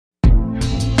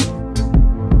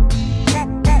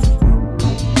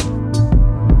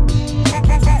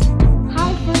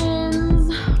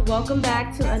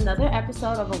back to another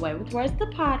episode of Away with Words, the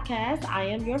podcast. I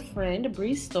am your friend,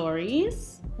 Bree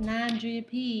Stories. And Andrea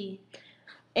P.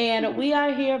 And we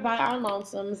are here by our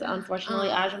lonesomes. Unfortunately,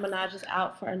 Aja Minaj is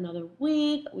out for another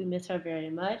week. We miss her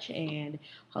very much, and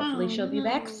hopefully she'll be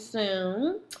back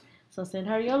soon. So send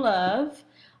her your love.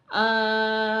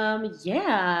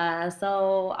 Yeah.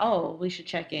 So, we should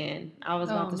check in. I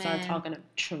was about to start talking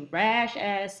trash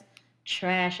ass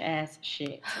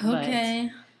shit. Okay.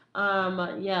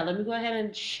 Yeah, let me go ahead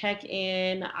and check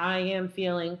in. I am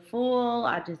feeling full.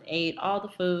 I just ate all the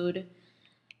food.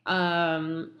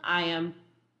 I am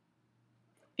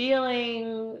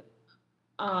feeling,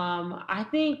 I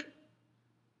think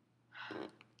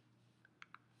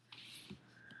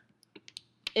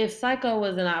if Psycho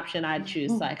was an option, I'd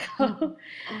choose Psycho.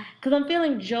 Because I'm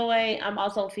feeling joy. I'm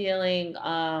also feeling,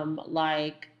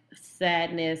 like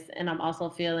sadness. And I'm also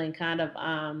feeling kind of,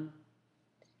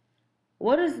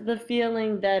 what is the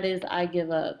feeling that is I give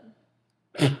up?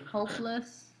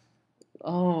 Hopeless.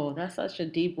 Oh, that's such a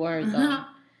deep word, though.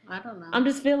 I don't know. I'm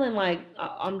just feeling like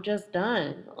I'm just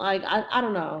done. Like, I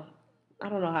don't know. I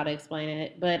don't know how to explain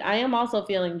it. But I am also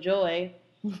feeling joy.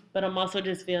 But I'm also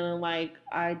just feeling like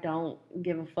I don't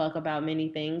give a fuck about many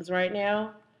things right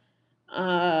now.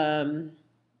 Don't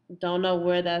know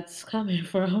where that's coming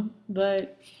from.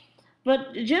 But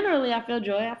generally, I feel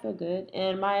joy. I feel good.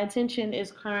 And my attention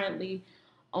is currently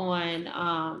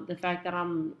on the fact that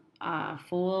I'm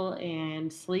full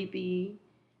and sleepy.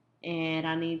 And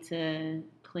I need to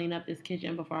clean up this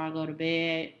kitchen before I go to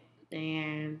bed.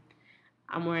 And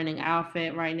I'm wearing an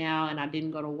outfit right now, and I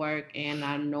didn't go to work, and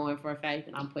I'm knowing for a fact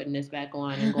that I'm putting this back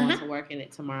on and going to work in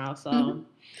it tomorrow. So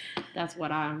that's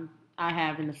what I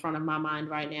have in the front of my mind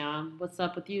right now. What's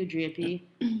up with you, Drippy?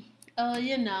 Oh,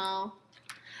 you know.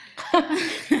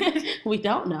 We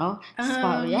don't know. That's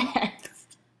why we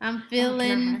asked. I'm feeling.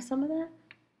 Can I have some of that?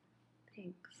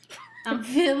 Thanks. I'm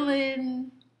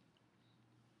feeling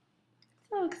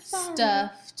so excited.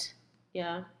 Stuffed.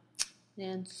 Yeah.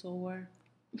 And sore.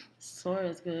 Sore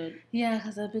is good. Yeah,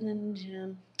 because I've been in the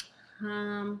gym.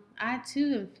 I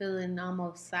too am feeling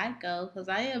almost psycho because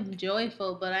I am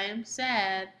joyful, but I am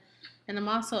sad, and I'm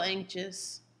also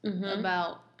anxious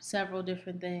about several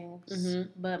different things,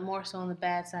 but more so on the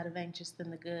bad side of anxious than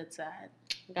the good side.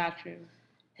 Got you.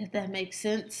 If that makes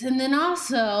sense. And then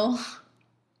also,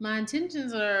 my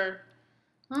intentions are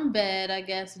on bed, I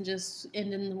guess, and just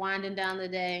winding down the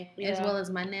day, as well as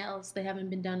my nails. They haven't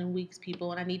been done in weeks,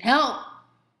 people, and I need help.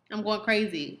 I'm going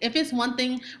crazy. If it's one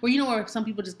thing where some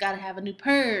people just got to have a new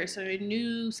purse or a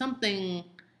new something,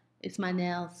 it's my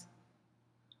nails.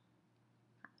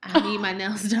 I need my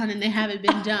nails done, and they haven't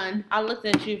been done. I looked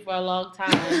at you for a long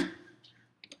time.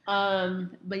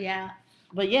 But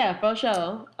yeah, for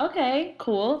sure. Okay,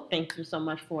 cool. Thank you so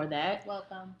much for that.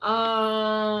 Welcome.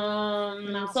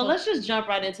 So let's just jump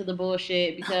right into the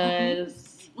bullshit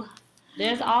because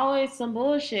there's always some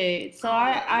bullshit. So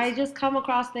I just come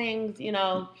across things,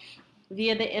 via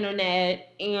the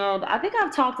internet, and I think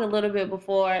I've talked a little bit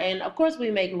before, and of course we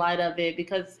make light of it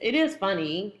because it is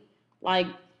funny. Like,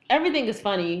 everything is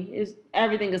funny.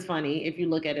 Everything is funny if you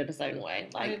look at it a certain way.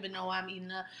 Like, I don't even know why I'm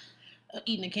eating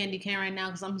a candy cane right now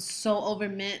because I'm so over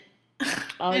mint.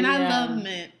 I love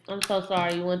mint. I'm so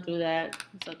sorry you went through that.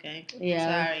 It's okay.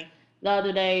 Yeah. Sorry. The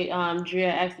other day, Drea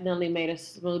accidentally made a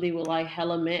smoothie with like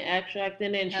hella mint extract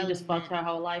in it, and she just fucked her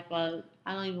whole life up.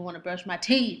 I don't even want to brush my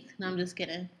teeth. No, I'm just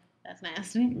kidding. That's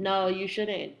nasty. No, you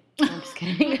shouldn't. I'm just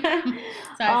kidding.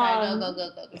 Sorry. Go.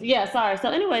 Yeah, sorry.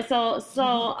 So anyway,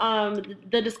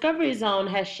 the Discovery Zone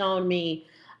has shown me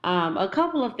a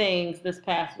couple of things this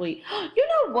past week. You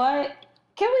know what?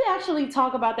 Can we actually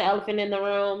talk about the elephant in the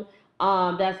room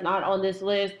that's not on this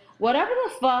list? Whatever the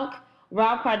fuck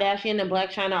Rob Kardashian and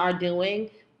Blac Chyna are doing,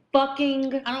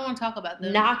 fucking I don't want to talk about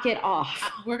them. Knock it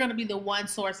off. We're going to be the one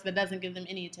source that doesn't give them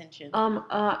any attention.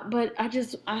 But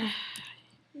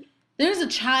there's a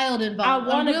child involved.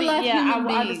 I want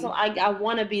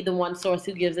to be the one source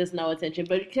who gives this no attention.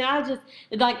 But can I just,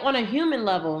 like, on a human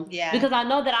level, because I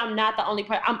know that I'm not the only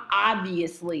person. I'm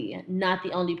obviously not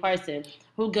the only person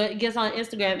who gets on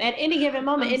Instagram at any given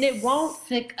moment, and it won't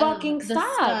fucking stop.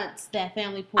 The stunts that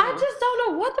family pull. I just don't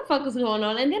know what the fuck is going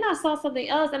on. And then I saw something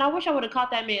else, and I wish I would have caught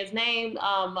that man's name.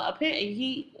 Apparently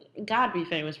he gotta be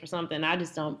famous for something. I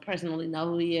just don't personally know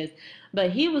who he is, but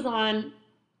he was on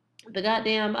the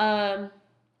goddamn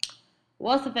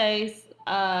what's the face?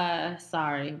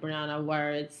 Sorry, Brianna,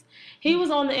 words. He was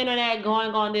on the internet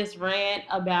going on this rant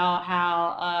about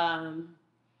how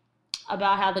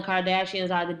the Kardashians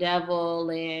are the devil,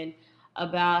 and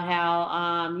about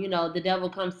how the devil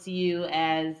comes to you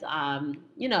as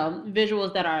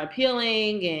visuals that are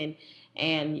appealing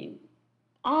and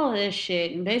all of this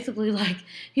shit, and basically like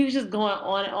he was just going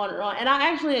on and on and on. And I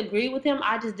actually agree with him.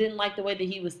 I just didn't like the way that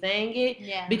he was saying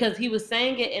it, because he was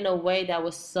saying it in a way that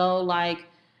was so like,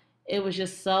 it was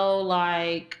just so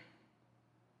like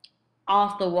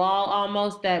off the wall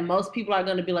almost, that most people are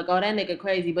going to be like, oh, that nigga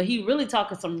crazy, but he really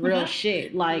talking some real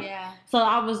shit. Like, so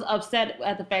I was upset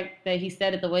at the fact that he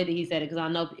said it the way that he said it, because I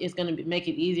know it's going to make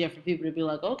it easier for people to be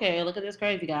like, okay, look at this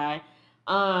crazy guy.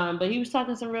 But he was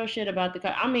talking some real shit about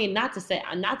I mean, not to say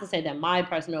that my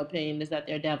personal opinion is that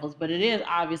they're devils, but it is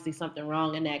obviously something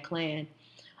wrong in that clan.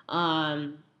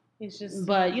 It's just,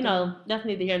 but you know, that's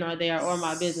neither here nor there or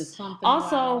my business.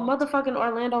 Also, motherfucking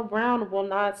Orlando Brown will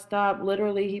not stop.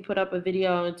 Literally, he put up a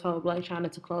video and told Blac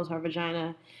Chyna to close her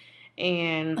vagina,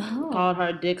 and called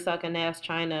her dick sucking ass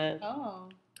Chyna.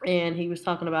 And he was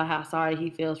talking about how sorry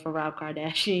he feels for Rob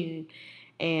Kardashian,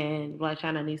 and Blac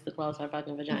Chyna needs to close her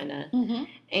fucking vagina.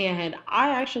 And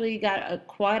I actually got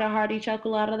quite a hearty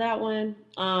chuckle out of that one.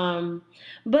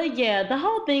 But yeah, the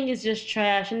whole thing is just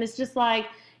trash, and it's just like,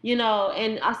 you know,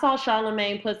 and I saw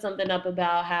Charlamagne put something up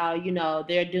about how, you know,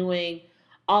 they're doing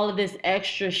all of this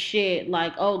extra shit,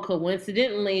 like, oh,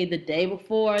 coincidentally, the day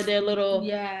before their little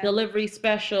delivery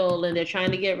special, and they're trying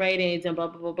to get ratings and blah,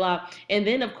 blah, blah, blah. And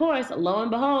then, of course, lo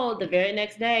and behold, the very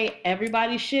next day,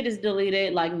 everybody's shit is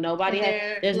deleted. Like, nobody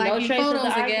there's no trace of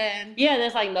the argument. Yeah,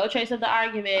 there's like no trace of the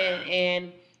argument.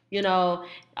 And, you know,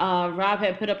 Rob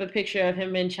had put up a picture of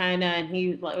him in China, and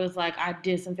he was like, I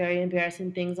did some very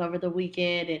embarrassing things over the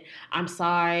weekend, and I'm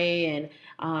sorry, and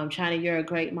China, you're a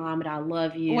great mom, and I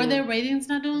love you. Were their ratings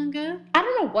not doing good? I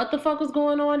don't know what the fuck was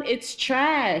going on. It's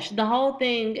trash. The whole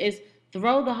thing is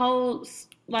throw the whole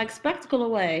like spectacle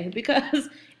away, because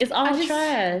it's all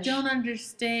trash. I don't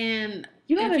understand.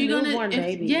 You have a newborn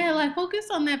baby. Yeah, like focus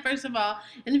on that first of all.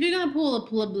 And if you're gonna pull a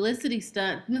publicity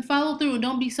stunt, then follow through and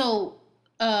don't be so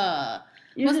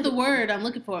what's the word I'm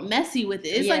looking for? Messy with it.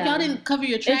 It's like y'all didn't cover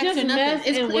your tracks or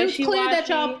nothing. It was clear that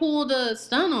y'all pulled a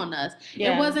stunt on us.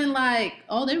 It wasn't like,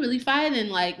 oh, they're really fighting.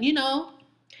 Like, you know.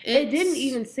 It didn't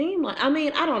even seem like, I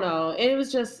mean, I don't know. It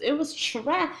was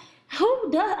trash.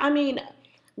 Who does, I mean,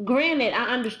 granted,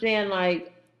 I understand,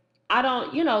 like, I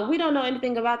don't, you know, we don't know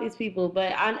anything about these people,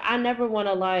 but I never want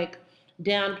to, like,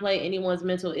 downplay anyone's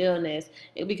mental illness,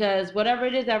 because whatever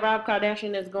it is that Rob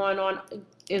Kardashian is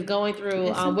going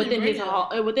through within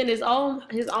his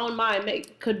own mind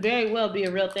could very well be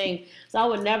a real thing. So I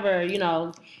would never, you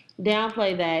know,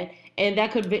 downplay that, and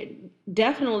that could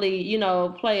definitely, you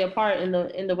know, play a part in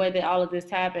the way that all of this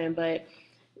happened. But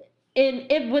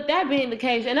with that being the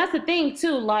case, and that's the thing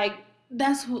too, like,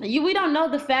 we don't know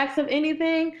the facts of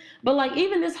anything, but like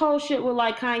even this whole shit with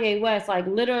like Kanye West, like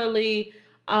literally,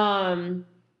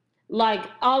 like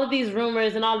all of these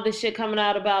rumors and all of this shit coming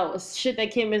out about shit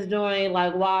that Kim is doing,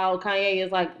 like while Kanye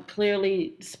is like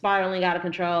clearly spiraling out of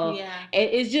control. Yeah.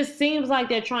 It just seems like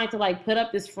they're trying to like put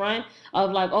up this front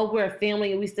of like, oh, we're a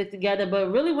family and we stick together.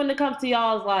 But really when it comes to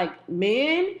y'all's like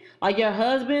men, like your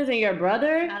husbands and your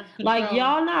brother, like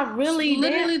y'all not really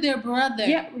literally their brother.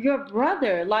 Yeah, your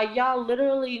brother. Like y'all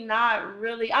literally not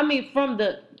really, I mean, from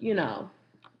the, you know,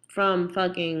 from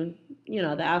fucking, you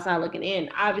know, the outside looking in.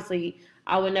 Obviously,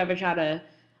 I would never try to,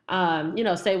 you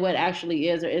know, say what actually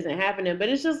is or isn't happening. But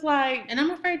it's just like... And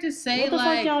I'm afraid to say, what the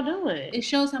fuck y'all doing? It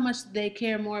shows how much they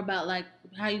care more about, like,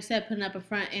 how you said, putting up a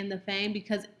front and the fame.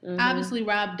 Because obviously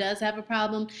Rob does have a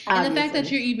problem. And the fact that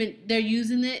they're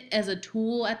using it as a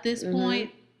tool at this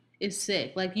point is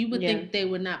sick. Like, you would think they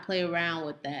would not play around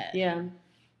with that. Yeah.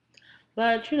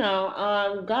 But, you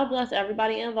know, God bless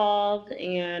everybody involved.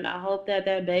 And I hope that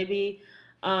baby...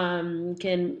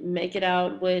 can make it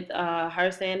out with her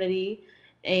sanity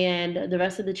and the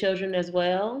rest of the children as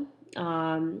well,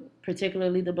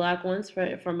 particularly the black ones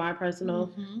for my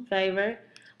personal favor.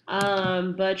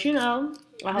 But you know,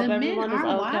 I hope everyone is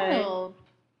okay. Wild.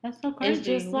 That's so crazy. It's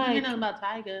just like, you know about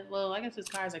Tyga. Well, I guess his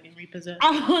cars I can repossess.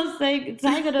 I was saying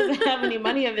Tyga doesn't have any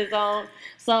money of his own,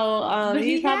 so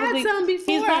he's probably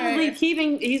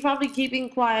keeping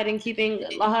quiet and keeping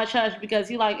a hush hush, because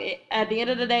he like at the end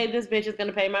of the day, this bitch is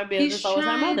gonna pay my bills, and so is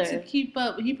my mother. To keep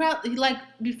up. He probably like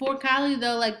before Kylie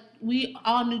though, like we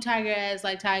all knew Tyga as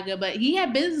like Tyga, but he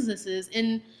had businesses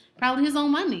and probably his own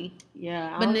money.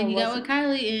 Yeah. But then you got with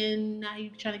Kylie, and now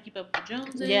you trying to keep up with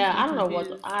Joneses. Yeah, I don't know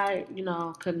what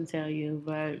couldn't tell you,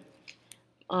 but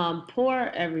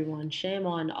poor everyone. Shame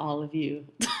on all of you.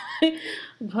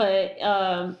 But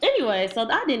anyway, so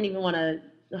I didn't even want to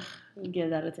give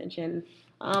that attention.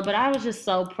 But I was just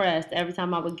so pressed every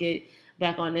time I would get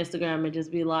back on Instagram and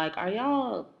just be like, are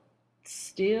y'all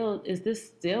is this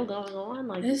still going on?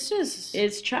 Like, it's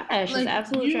trash. It's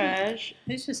absolute trash.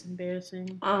 It's just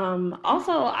embarrassing.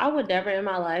 Also, I would never in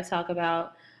my life talk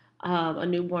about a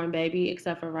newborn baby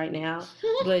except for right now.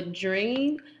 But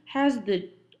Dream has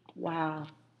wow.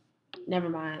 Never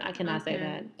mind. I cannot say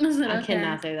that. I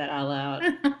cannot say that out loud.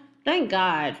 Thank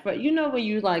God. But you know when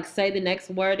you like say the next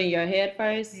word in your head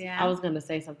first? Yeah. I was gonna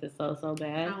say something so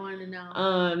bad. I want to know.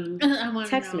 I want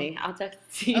to text me. I'll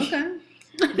text you. Okay.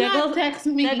 Text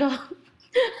me. That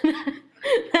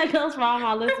goes for all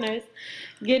my listeners.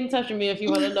 Get in touch with me if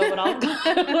you want to know what I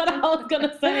was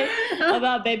gonna say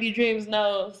about Baby Dream's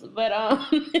nose. But no,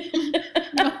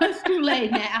 it's too late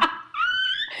now.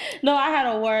 No, I had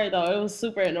a word though. It was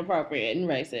super inappropriate and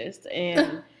racist,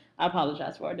 and I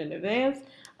apologize for it in advance.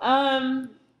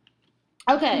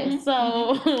 Okay,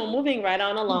 so moving right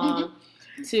on along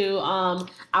to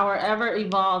our ever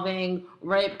evolving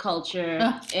rape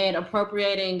culture and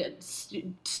appropriating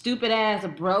stupid ass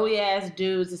broy ass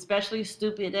dudes, especially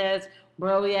stupid ass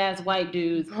broy ass white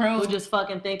dudes who just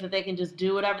fucking think that they can just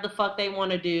do whatever the fuck they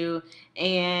want to do,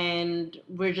 and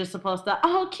we're just supposed to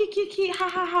kiki ha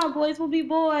ha ha, boys will be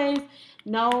boys.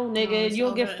 No, nigga,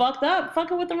 you'll get fucked up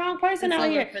fucking with the wrong person out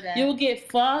here. You'll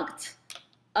get fucked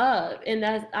up, and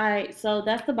so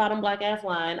that's the bottom black ass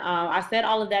line. I said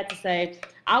all of that to say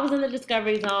I was in the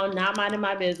Discovery Zone, not minding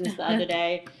my business the other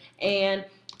day, and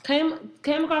came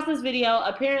across this video.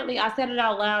 Apparently, I said it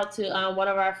out loud to one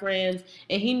of our friends,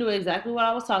 and he knew exactly what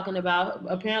I was talking about.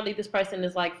 Apparently, this person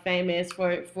is like famous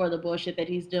for the bullshit that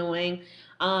he's doing,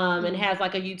 and has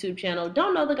like a YouTube channel.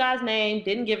 Don't know the guy's name,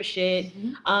 didn't give a shit.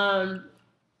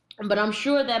 But I'm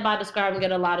sure that by describing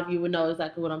it, a lot of you would know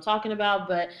exactly what I'm talking about.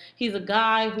 But he's a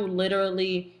guy who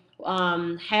literally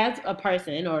has a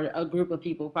person or a group of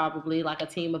people, probably like a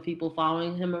team of people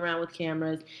following him around with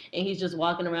cameras. And he's just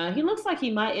walking around. He looks like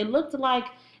it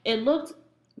looked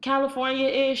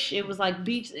California-ish. It was like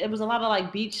beach. It was a lot of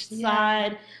like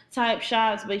beachside type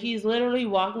shots. But he's literally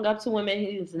walking up to women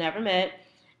he's never met.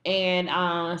 And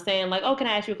saying like, oh, can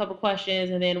I ask you a couple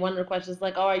questions? And then one of the questions is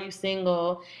like, oh, are you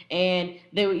single? And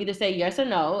they would either say yes or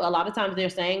no. A lot of times they're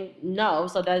saying no,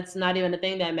 so that's not even a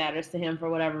thing that matters to him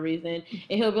for whatever reason. And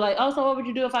he'll be like, oh, so what would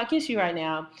you do if I kiss you right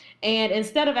now? And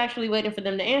instead of actually waiting for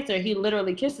them to answer, he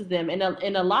literally kisses them. And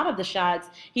in a lot of the shots,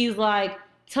 he's like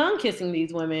tongue kissing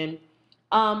these women.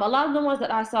 A lot of the ones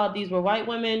that I saw, these were white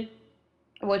women,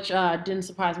 which didn't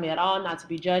surprise me at all, not to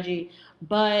be judgy,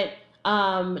 but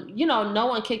no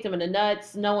one kicked him in the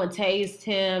nuts. No one tased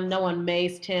him. No one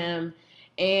maced him.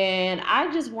 And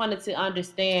I just wanted to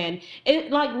understand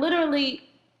it, like literally,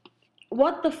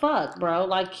 what the fuck, bro?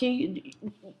 Like, do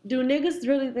niggas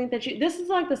really think that this is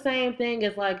like the same thing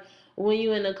as like when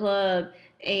you in the club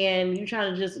and you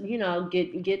trying to just,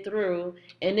 get through,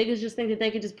 and niggas just think that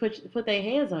they can just put their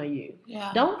hands on you.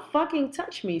 Yeah. Don't fucking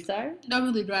touch me, sir. That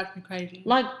really drives me crazy.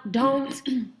 Like, don't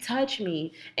touch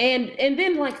me. And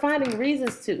then, like, finding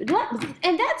reasons to.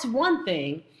 And that's one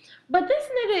thing. But this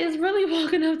nigga is really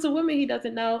walking up to women he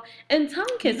doesn't know and tongue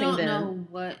kissing them. You don't know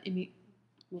what...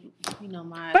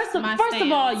 my First of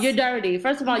all, you're dirty.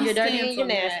 First of all, you're dirty and you're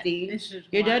nasty.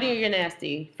 You're dirty and you're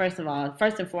nasty. First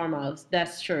and foremost,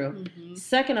 that's true. Mm-hmm.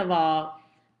 Second of all,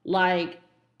 like,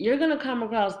 you're gonna come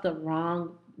across the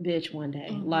wrong bitch one day.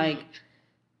 Mm-hmm. Like,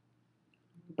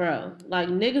 bro, like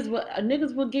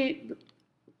niggas will get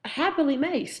happily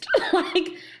maced, like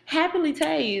happily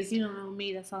tased. You don't know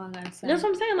me. That's all I gotta say. That's what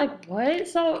I'm saying. Like, what?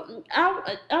 So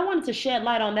I wanted to shed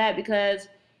light on that because,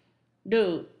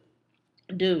 dudes,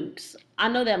 I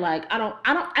know that, like, I don't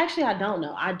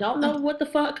know. I don't know what the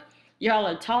fuck y'all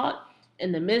are taught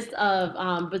in the midst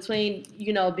of between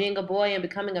being a boy and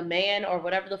becoming a man or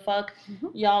whatever the fuck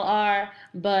y'all are,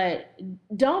 but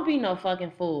don't be no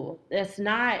fucking fool. It's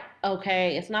not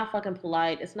okay. It's not fucking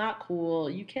polite. It's not cool.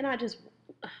 You cannot just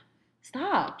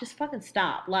stop. Just fucking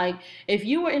stop. Like, if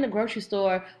you were in the grocery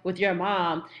store with your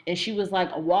mom and she was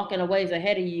like walking a ways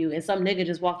ahead of you and some nigga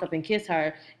just walked up and kissed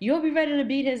her, you'll be ready to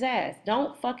beat his ass.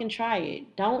 Don't fucking try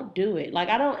it. Don't do it. Like,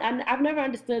 I've never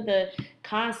understood the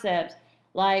concept,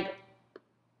 like,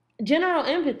 general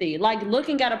empathy, like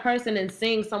looking at a person and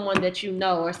seeing someone that you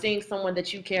know or seeing someone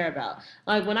that you care about.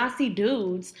 Like, when I see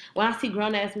grown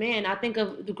ass men, I think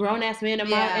of the grown ass men in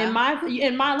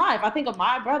my life. I think of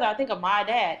my brother. I think of my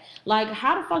dad. Like,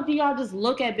 how the fuck do y'all just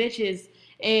look at bitches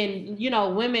and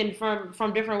women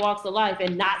from different walks of life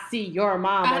and not see your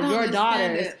mom or your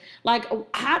daughters? Like,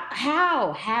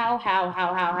 how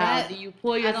do you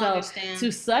pull yourself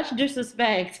to such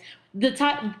disrespect?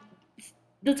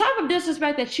 The type of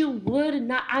disrespect that you would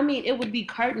not, it would be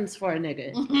curtains for a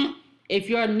nigga. If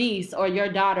your niece or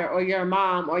your daughter or your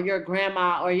mom or your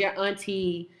grandma or your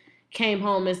auntie came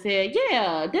home and said,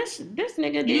 yeah, this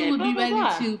nigga did, you would blah, be blah, ready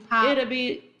blah. to pop It'll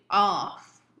be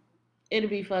off. It'll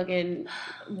be fucking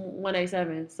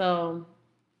 187. So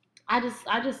I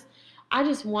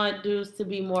just want dudes to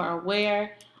be more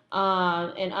aware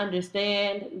and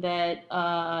understand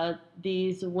that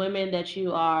these women that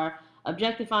you are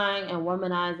objectifying and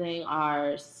womanizing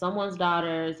are someone's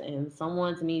daughters and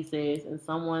someone's nieces and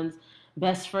someone's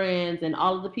best friends and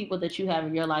all of the people that you have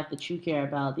in your life that you care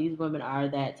about. These women are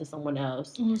that to someone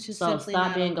else. So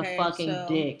stop being a fucking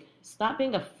dick. Stop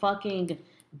being a fucking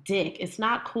dick. It's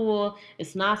not cool.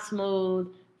 It's not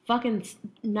smooth. Fucking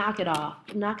knock it off.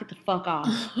 Knock it the fuck off.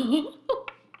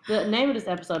 The name of this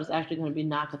episode is actually going to be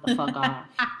 "Knock It the Fuck Off,"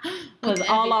 because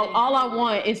all I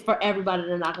want is for everybody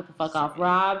to knock it the fuck off.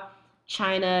 Rob,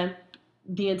 China,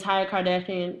 the entire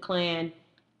Kardashian clan,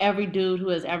 every dude who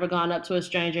has ever gone up to a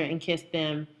stranger and kissed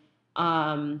them,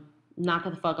 knock it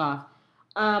the fuck off.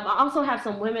 I also have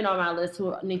some women on my list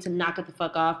who need to knock it the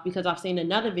fuck off because I've seen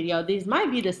another video. These might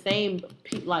be the same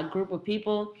group of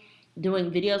people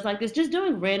doing videos like this, just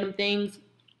doing random things.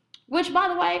 Which, by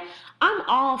the way, I'm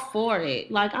all for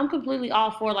it. Like, I'm completely all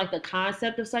for, like, the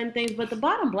concept of certain things. But the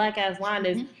bottom black-ass line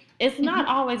is, it's not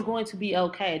always going to be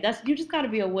okay. You just got to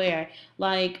be aware.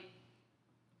 Like,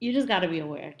 you just got to be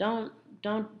aware. Don't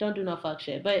do no fuck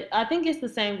shit. But I think it's the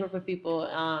same group of people.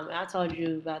 I told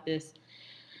you about this.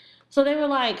 So they were,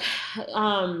 like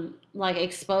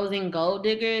exposing gold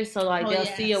diggers. So, like, they'll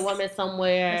see a woman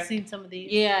somewhere. I've seen some of these.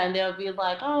 Yeah, and they'll be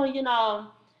like, oh,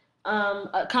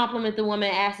 compliment the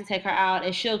woman, ask to take her out,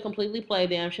 and she'll completely play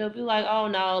them. She'll be like, oh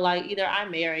no, like either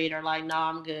I'm married or like no,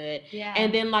 I'm good. Yeah.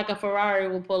 And then like a Ferrari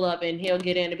will pull up and he'll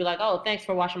get in and be like, oh, thanks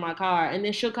for washing my car. And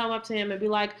then she'll come up to him and be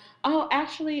like, oh,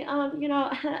 actually, I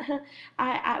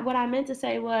what I meant to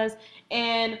say was,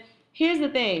 and here's the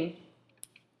thing,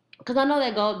 because I know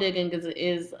that gold digging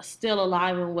is still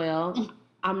alive and well.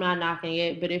 I'm not knocking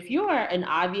it, but if you're an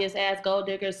obvious ass gold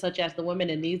digger, such as the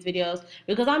women in these videos,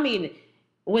 because I mean,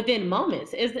 within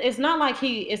moments, it's not like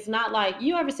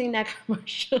you ever seen that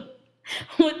commercial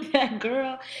with that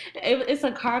girl? It's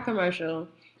a car commercial,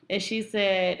 and she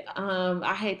said,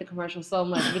 I hate the commercial so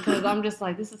much because I'm just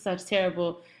like, this is such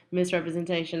terrible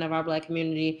misrepresentation of our black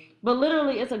community. But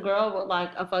literally, it's a girl with like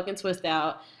a fucking twist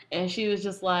out, and she was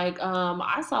just like,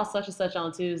 I saw such and such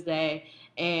on Tuesday,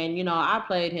 and I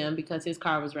played him because his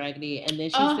car was raggedy. And then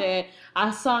she said,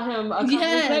 I saw him a couple weeks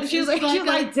later. She was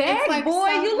like, dang, boy,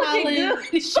 you looking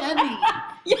good. Chevy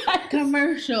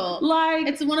commercial. Like,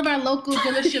 it's one of our local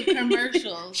dealership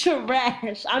commercials.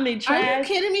 Trash. I mean, trash. Are you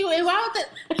kidding me? Why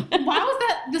was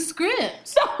that the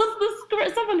script? That was the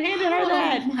script. Someone handed her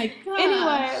that. Oh my gosh.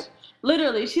 Anyway,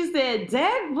 literally, she said,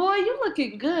 dang, boy, you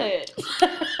looking good.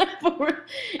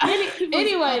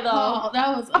 Anyway, though.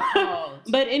 That was appalled.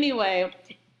 But anyway,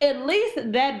 at least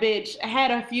that bitch had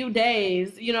a few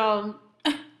days,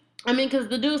 I mean, because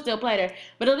the dude still played her,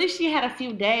 but at least she had a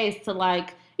few days to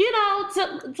like,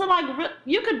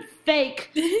 you could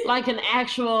fake like an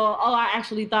actual, I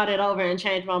actually thought it over and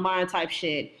changed my mind type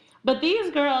shit. But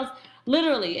these girls,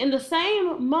 literally, in the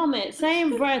same moment,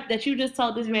 same breath that you just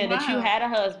told this man that you had a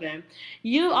husband,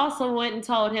 you also went and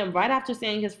told him right after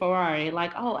seeing his Ferrari,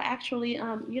 like, oh, actually,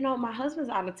 my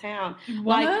husband's out of town.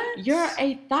 What? Like, you're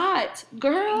a thought,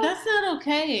 girl. That's not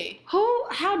okay.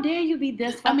 How dare you be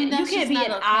this fucking, you can't be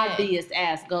an obvious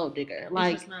ass gold digger.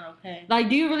 Like, it's just not okay. Like,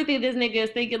 do you really think this nigga is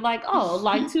thinking like, oh,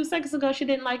 like 2 seconds ago she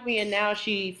didn't like me and now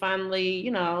she finally,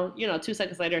 2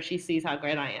 seconds later she sees how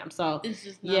great I am. So, it's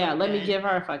just not okay. Let me give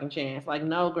her a fucking chance. Like,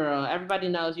 no, girl. Everybody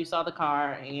knows you saw the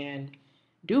car and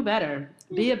do better.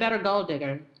 Be a better gold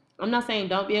digger. I'm not saying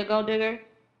don't be a gold digger.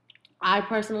 I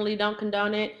personally don't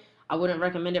condone it. I wouldn't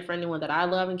recommend it for anyone that I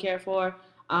love and care for.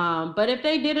 But if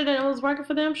they did it and it was working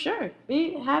for them, sure.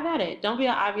 Have at it. Don't be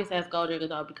an obvious ass gold digger,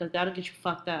 though, because that'll get you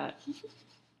fucked up.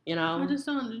 I just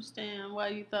don't understand why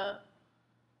you thought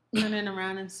turning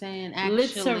around and saying,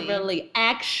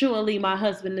 actually, my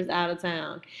husband is out of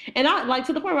town. And I, like,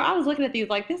 to the point where I was looking at these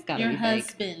like, this gotta be fake.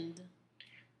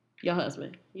 Your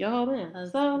husband. Your whole man.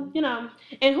 So,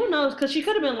 and who knows, because she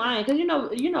could have been lying, because,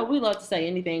 we love to say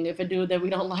anything if a dude that we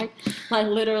don't like. Like,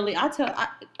 literally,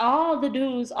 all the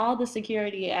dudes, all the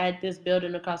security at this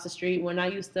building across the street, when I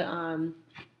used to,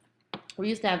 we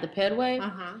used to have the pedway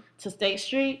to State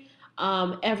Street,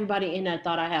 everybody in there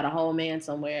thought I had a whole man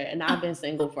somewhere, and I've been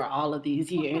single for all of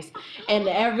these years. And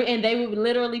they would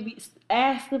literally be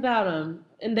asked about him,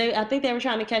 and I think they were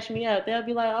trying to catch me up. They'll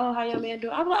be like, "Oh, how your man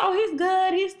doing?" I'm like, "Oh, he's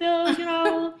good. He's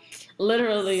still,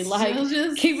 Literally, like,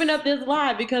 keeping up this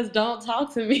lie because don't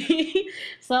talk to me.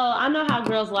 So I know how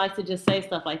girls like to just say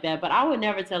stuff like that, but I would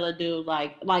never tell a dude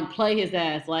like play his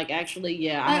ass. Like, actually,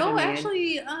 yeah, I have a man.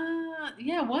 Actually,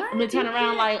 yeah, what? And then turn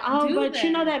around like, but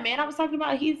you know that man I was talking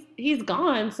about, he's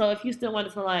gone. So if you still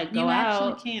wanted to like go out,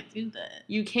 you actually can't do that.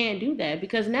 You can't do that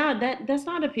because now that's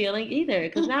not appealing either.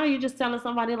 Because now you're just telling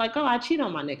somebody like, oh, I cheat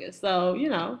on my nigga. So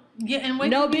yeah, and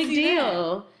no big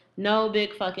deal. No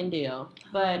big fucking deal.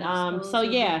 But so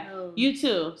yeah, you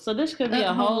too. So this could be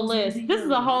a whole list. This is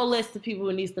a whole list of people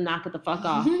who needs to knock it the fuck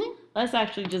off. Let's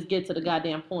actually just get to the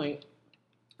goddamn point.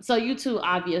 So you two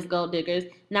obvious gold diggers,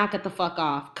 knock it the fuck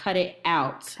off. Cut it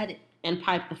out. Cut it. And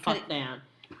pipe the fuck down.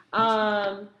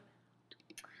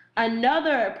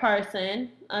 Another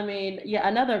person,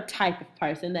 another type of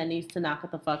person that needs to knock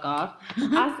it the fuck off.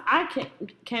 I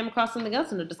came across something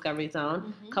else in the Discovery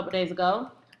Zone a couple days ago.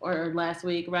 Or last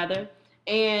week, rather.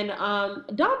 And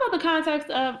don't know the context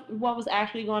of what was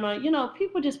actually going on.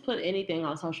 People just put anything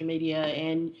on social media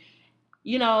and,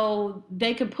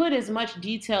 they could put as much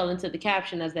detail into the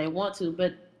caption as they want to.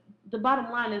 But the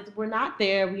bottom line is we're not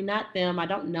there. We're not them. I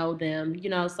don't know them,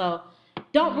 so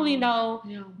don't really know.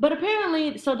 Yeah. But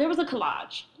apparently, so there was a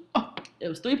collage. It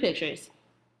was 3 pictures.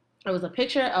 It was a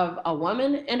picture of a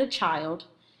woman and a child,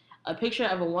 a picture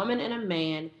of a woman and a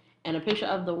man, and a picture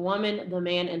of the woman, the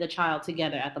man, and the child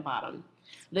together at the bottom.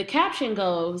 The caption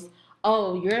goes,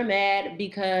 oh, you're mad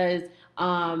because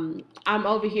I'm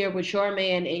over here with your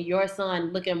man and your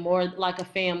son looking more like a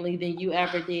family than you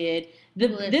ever did.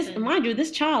 This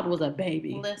child was a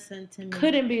baby. Listen to me.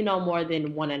 Couldn't be no more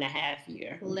than 1.5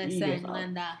 years. Listen,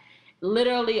 Linda.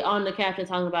 Literally on the caption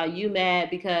talking about you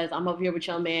mad because I'm over here with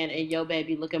your man and your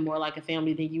baby looking more like a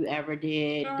family than you ever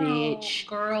did, bitch.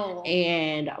 Girl.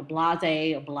 And blase.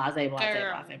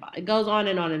 It goes on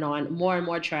and on and on. More and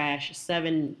more trash.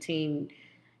 17,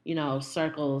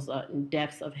 circles,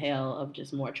 depths of hell of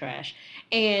just more trash.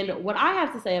 And what I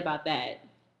have to say about that,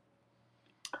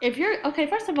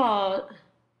 first of all,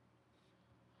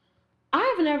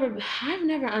 I've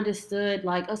never understood,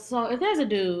 so if there's a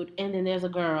dude and then there's a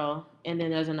girl and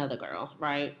then there's another girl,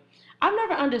 right? I've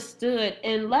never understood,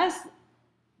 unless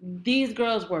these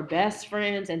girls were best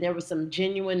friends and there was some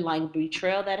genuine,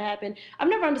 betrayal that happened. I've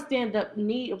never understood the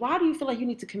need. Why do you feel like you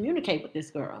need to communicate with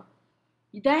this girl?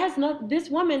 This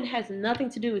woman has nothing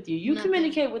to do with you. You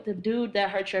communicate with the dude that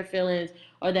hurt your feelings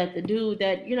or that the dude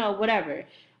that, whatever.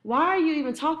 Why are you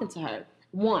even talking to her?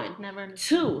 1. Never.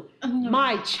 2,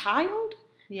 my child?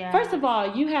 Yeah. First of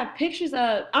all, you have pictures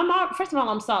of...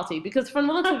 I'm salty because from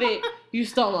the looks of it, you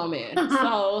stole my man.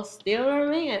 So, still her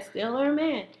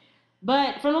man.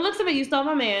 But from the looks of it, you stole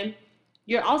my man.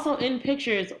 You're also in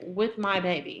pictures with my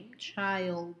baby.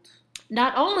 Child.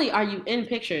 Not only are you in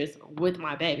pictures with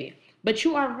my baby, but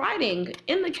you are writing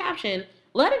in the caption,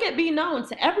 letting it be known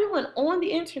to everyone on the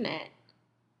internet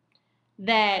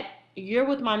that you're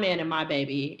with my man and my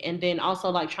baby, and then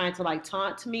also trying to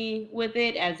taunt me with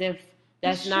it as if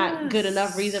that's not good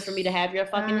enough reason for me to have your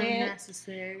fucking head.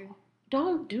 Unnecessary.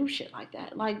 Don't do shit like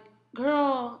that.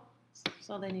 Girl.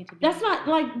 So they need to be. That's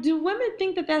not do women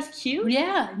think that that's cute?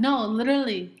 Yeah. No,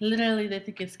 literally they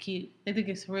think it's cute. They think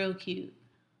it's real cute.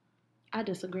 I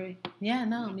disagree. Yeah,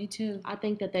 no, me too. I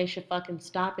think that they should fucking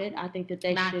stop it. I think that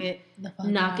they should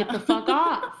knock it the fuck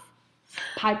off.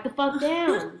 Pipe the fuck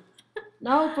down.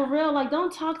 No, for real.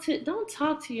 Don't talk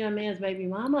to your man's baby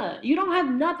mama. You don't have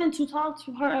nothing to talk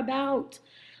to her about,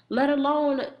 let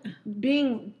alone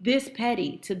being this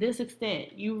petty to this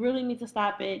extent. You really need to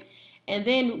stop it. And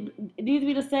then these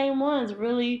be the same ones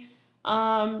really,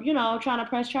 trying to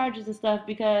press charges and stuff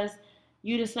because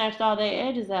you just snatched all their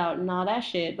edges out and all that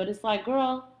shit. But it's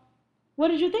girl, what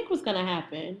did you think was gonna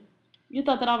happen? You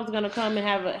thought that I was gonna come and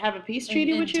have a peace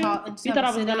treaty with you? You thought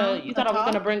I was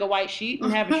gonna bring a white sheet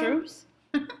and have a truce?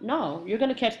 No, you're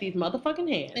gonna catch these motherfucking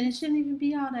hands. And it shouldn't even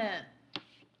be all that.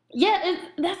 Yeah,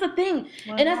 that's the thing,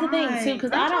 and that's the thing too.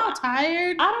 Because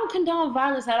tired. I don't condone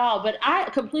violence at all, but I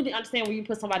completely understand when you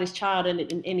put somebody's child in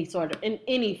any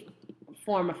any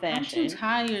form of fashion. I'm too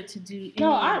tired to do.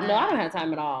 I don't have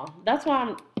time at all. That's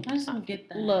why I just don't get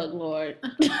that. Look, Lord,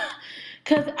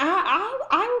 because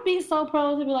I would be so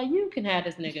pro to be like, you can have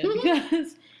this nigga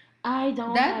because. I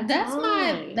don't have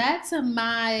time. That's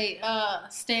my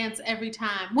stance every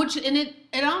time.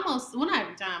 It almost, well, not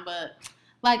every time, but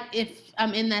if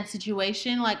I'm in that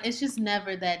situation, it's just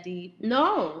never that deep.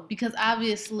 No, because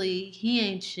obviously he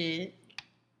ain't shit.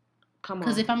 Come on.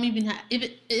 Because if I'm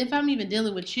even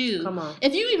dealing with you, come on.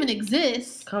 If you even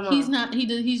exist, come on. He's not.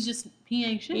 He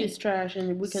ain't shit. He's trash,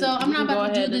 and we can. So I'm not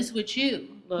about to do this with you.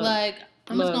 Look.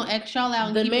 I'm just gonna X y'all out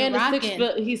and the keep man it is rocking. 6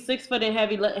 foot. He's 6 foot and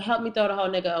heavy. Help me throw the whole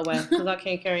nigga away because I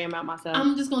can't carry him out myself.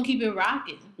 I'm just gonna keep it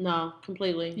rocking. No,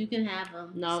 completely. You can have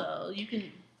him. No, so you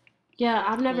can. Yeah,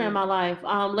 I've never in my life.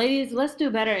 Ladies, let's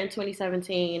do better in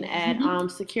 2017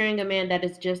 at securing a man that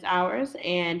is just ours.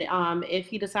 And if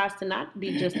he decides to not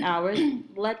be just ours,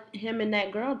 let him and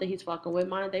that girl that he's fucking with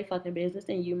mind their fucking business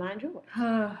and you mind yours.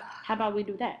 How about we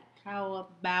do that? How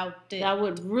about it? That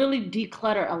would really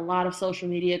declutter a lot of social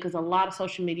media because a lot of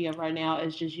social media right now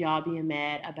is just y'all being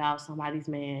mad about somebody's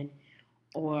man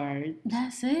or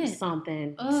that's it.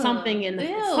 Something in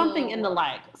the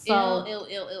like. So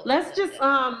let's just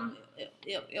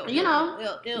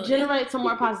generate some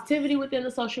more positivity within the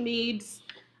social medias.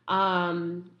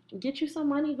 Get you some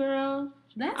money, girl.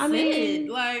 I mean,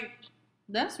 like,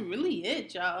 that's really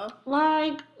it, y'all.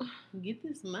 Like, get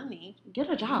this money. Get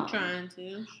a job. I'm trying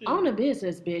to. Own a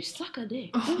business, bitch. Suck a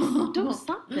dick. Do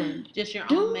something. Just your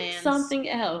own man. Do something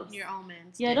else. Your own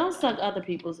man's dick. Don't suck other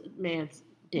people's man's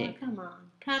dick. Well,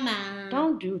 come on.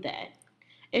 Don't do that.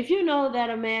 If you know that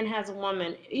a man has a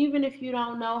woman, even if you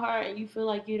don't know her and you feel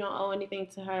like you don't owe anything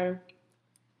to her,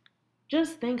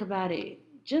 just think about it.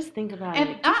 Just think about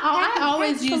it. I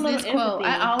always use this quote.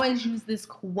 I always use this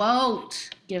quote.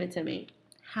 Give it to me.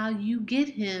 How you get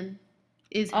him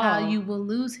is how you will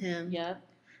lose him. Yeah.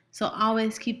 So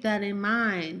always keep that in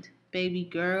mind, baby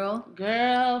girl.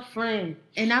 Girlfriend.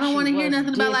 And I don't want to hear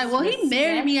nothing about like, well, he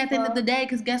married me at the end of the day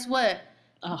because guess what?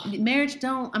 Marriage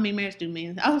don't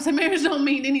mean. I would say marriage don't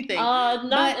mean anything.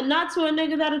 Not to a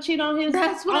nigga that'll cheat on his.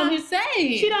 That's what I'm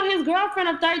saying. Cheat on his girlfriend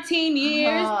of 13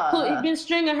 years. Who been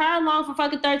stringing her along for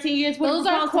fucking 13 years. Those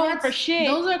are quotes for shit.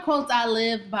 Those are quotes I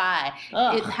live by.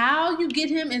 It's how you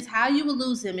get him is how you will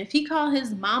lose him. If he call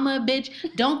his mama a bitch,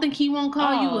 don't think he won't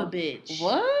call you a bitch.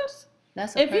 What?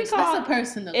 That's a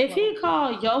personal. If he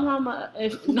call your mama,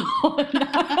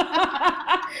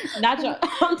 not your,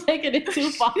 I'm taking it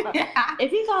too far. Yeah. If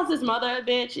he calls his mother a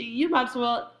bitch, you might as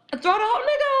well throw the whole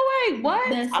nigga away. What?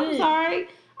 I'm sorry.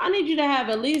 I need you to have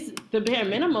at least the bare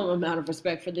minimum amount of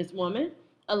respect for this woman.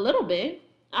 A little bit.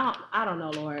 I don't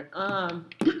know, Lord.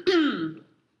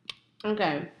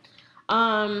 Okay.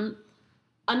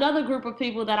 Another group of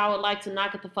people that I would like to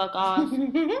knock it the fuck off,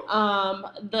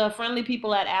 the friendly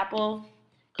people at Apple,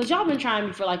 because y'all been trying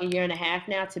me for like 1.5 years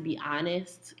now, to be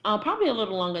honest. Probably a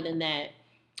little longer than that.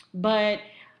 But,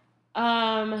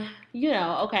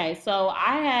 okay, so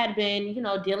I had been,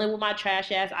 dealing with my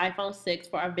trash-ass iPhone 6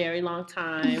 for a very long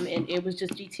time, and it was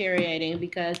just deteriorating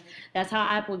because that's how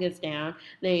Apple gets down.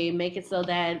 They make it so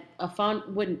that a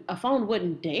phone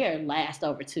wouldn't dare last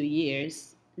over 2 years.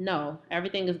 No,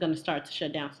 everything is going to start to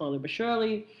shut down slowly but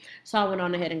surely. So I went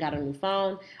on ahead and got a new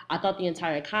phone. I thought the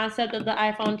entire concept of the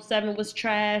iPhone 7 was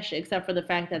trash, except for the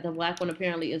fact that the black one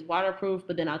apparently is waterproof.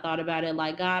 But then I thought about it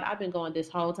like, God, I've been going this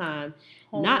whole time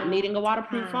not needing a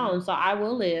waterproof phone, so I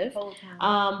will live.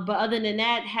 But other than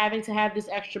that, having to have this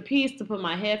extra piece to put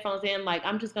my headphones in, like,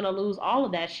 I'm just going to lose all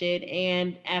of that shit.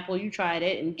 And Apple, you tried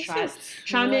it, and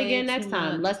try me again next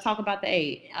time. Let's talk about the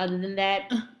 8. Other than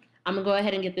that, I'm going to go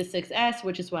ahead and get this 6S,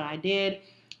 which is what I did.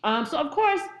 So, of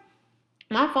course,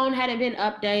 my phone hadn't been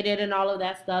updated and all of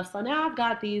that stuff. So now I've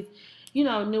got these, new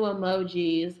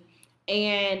emojis.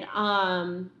 And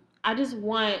I just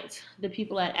want the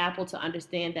people at Apple to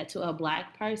understand that to a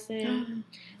black person,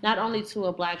 not only to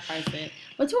a black person,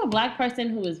 but to a black person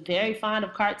who is very fond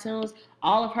of cartoons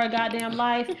all of her goddamn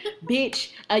life,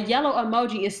 bitch, a yellow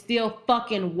emoji is still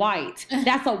fucking white.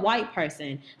 That's a white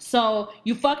person. So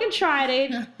you fucking tried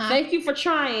it. Thank you for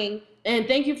trying. And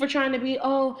thank you for trying to be,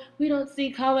 we don't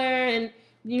see color and,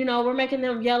 we're making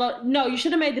them yellow. No, you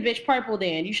should have made the bitch purple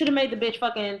then. You should have made the bitch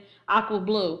fucking aqua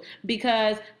blue.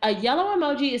 Because a yellow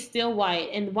emoji is still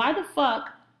white. And why the fuck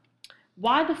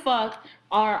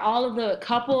are all of the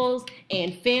couples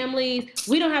and families,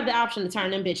 we don't have the option to turn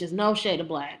them bitches no shade of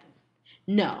black.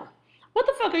 No. What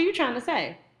the fuck are you trying to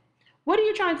say? What are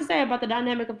you trying to say about the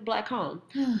dynamic of the black home?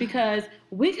 Because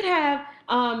we could have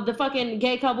the fucking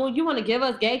gay couple. You want to give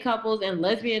us gay couples and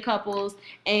lesbian couples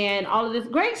and all of this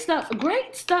great stuff.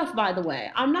 Great stuff, by the way.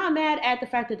 I'm not mad at the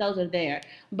fact that those are there.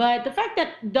 But the fact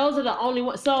that those are the only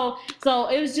ones. So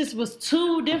it was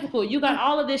too difficult. You got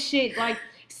all of this shit. Like,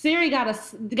 Siri got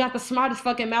the smartest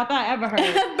fucking mouth I ever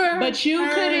heard. But you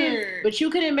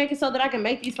couldn't make it so that I can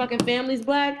make these fucking families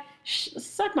black.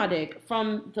 Suck my dick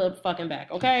from the fucking back,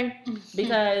 okay?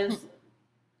 Because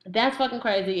that's fucking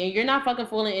crazy, and you're not fucking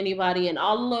fooling anybody. And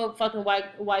all the little fucking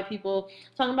white people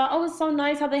talking about, it's so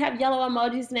nice how they have yellow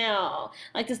emojis now,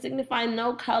 like to signify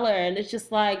no color. And it's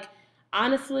just like,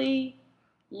 honestly,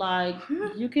 like,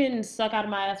 you can suck out of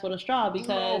my ass with a straw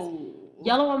because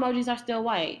yellow emojis are still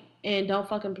white. and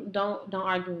don't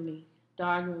argue with me. Don't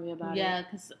argue with me about it. Yeah,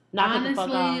 because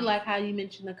honestly, like how you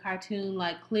mentioned the cartoon,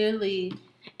 like clearly.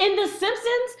 In The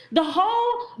Simpsons, the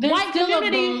whole white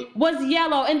community was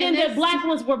yellow, and then the black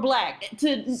ones were black.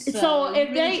 So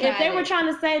if they were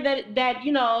trying to say that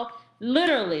you know,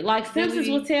 literally, like Simpsons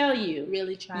will tell you,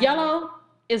 yellow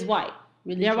is white.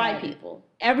 They're white people.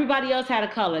 Everybody else had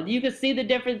a color. You could see the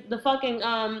difference. The fucking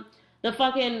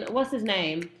what's his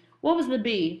name? What was the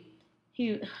bee?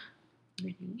 He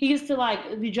used to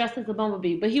like be dressed as a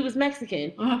bumblebee, but he was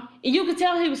Mexican. And you could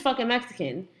tell he was fucking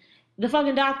Mexican. The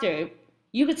fucking doctor,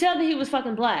 you could tell that he was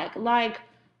fucking black. Like,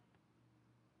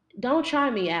 don't try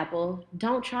me, Apple.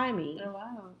 Don't try me. Oh,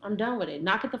 wow. I'm done with it.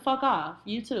 Knock it the fuck off.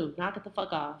 You too. Knock it the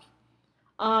fuck off.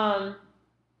 I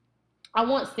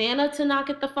want Santa to knock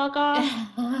it the fuck off.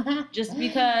 Just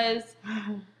because,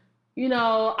 you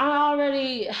know,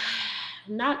 I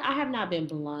have not been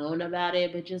blown about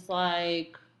it, but just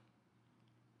like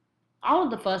all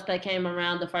of the fuss that came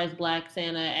around the first Black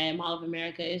Santa at Mall of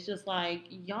America, it's just like,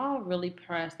 y'all really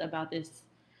pressed about this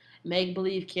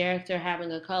make-believe character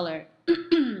having a color.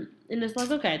 And it's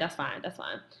like, okay, that's fine.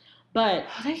 But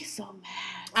they so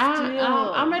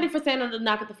mad. I'm ready for Santa to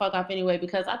knock it the fuck off anyway,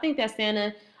 because I think that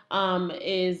Santa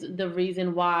is the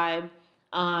reason why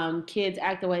kids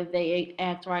act the way they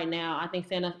act right now. I think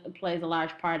Santa plays a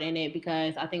large part in it,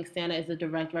 because I think Santa is a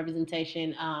direct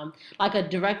representation, like a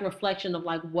direct reflection of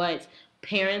like what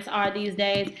parents are these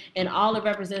days, and all it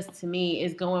represents to me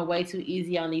is going way too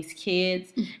easy on these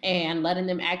kids and letting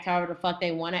them act however the fuck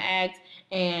they want to act.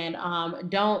 And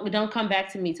don't come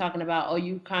back to me talking about, oh,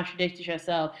 you contradicted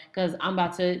yourself, because I'm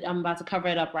about to cover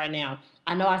it up right now.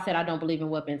 I know I said I don't believe in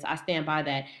whippings. I stand by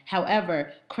that.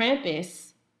 However,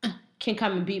 Krampus can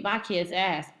come and beat my kid's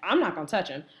ass. I'm not gonna touch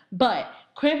him, but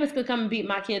Krampus could come and beat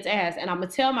my kid's ass, and I'm gonna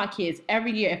tell my kids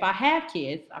every year. If I have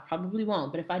kids, I probably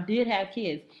won't, but if I did have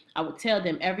kids, I would tell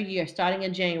them every year, starting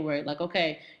in January, like,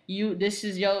 okay, this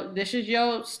is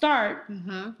your start.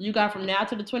 Mm-hmm. You got from now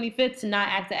to the 25th to not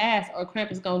act the ass, or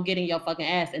Krampus gonna get in your fucking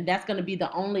ass, and that's gonna be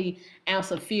the only ounce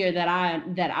of fear that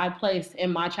I place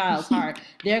in my child's heart.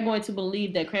 They're going to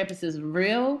believe that Krampus is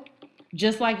real.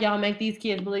 Just like y'all make these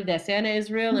kids believe that Santa is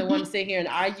real and want to sit here and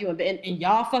argue, and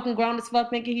y'all fucking grown as fuck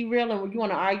thinking he real, and you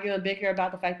want to argue and bicker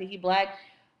about the fact that he black.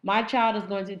 My child is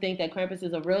going to think that Krampus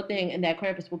is a real thing, and that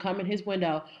Krampus will come in his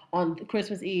window on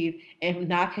Christmas Eve and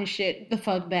knock his shit the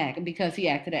fuck back because he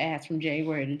acted an ass from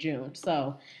January to June.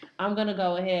 So I'm going to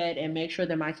go ahead and make sure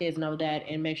that my kids know that,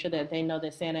 and make sure that they know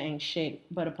that Santa ain't shit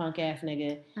but a punk ass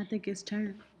nigga. I think it's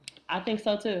turn. I think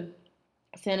so too.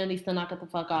 Santa needs to knock it the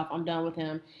fuck off. I'm done with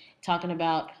him talking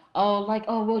about,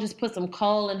 we'll just put some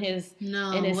coal in his stocking.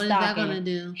 What is that gonna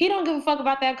do? He don't give a fuck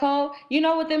about that coal. You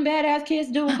know what them badass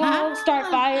kids do with coal? Start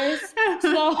fires.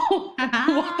 So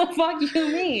what the fuck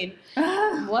you mean?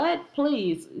 What?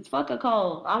 Please, fuck a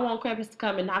coal. I want Krampus to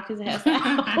come and knock his ass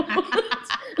out.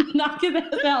 Knock his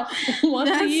ass out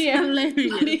once a year.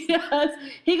 Hilarious. Because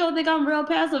he gonna think I'm real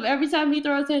passive every time he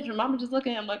throws a tantrum. I'm just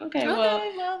looking at him like, okay,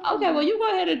 well, you go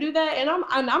ahead and do that, and I'm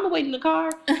gonna wait in the car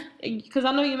because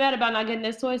I know you're mad about not getting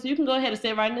this toy, so you can go ahead and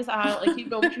sit right in this aisle and keep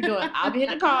doing what you're doing. I'll be in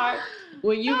the car.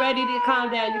 When you're ready to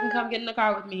calm down, you can come get in the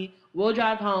car with me. We'll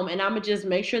drive home, and I'm going to just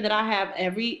make sure that I have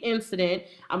every incident.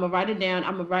 I'm going to write it down.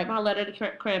 I'm going to write my letter to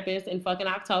Krampus in fucking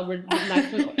October,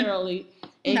 nice and early.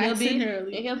 And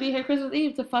he'll be here Christmas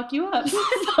Eve to fuck you up. So,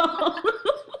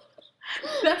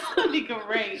 that's going to be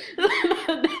great.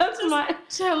 That's my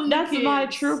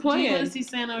true plan. Do you want to see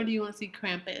Santa or do you want to see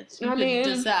Krampus? You can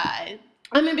decide.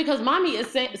 Because mommy is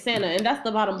Santa, and that's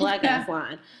the bottom black ass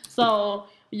line. So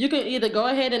you can either go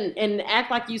ahead and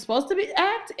act like you're supposed to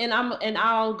act, and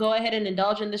I'll go ahead and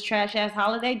indulge in this trash ass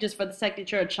holiday just for the sake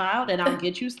that you're a child, and I'll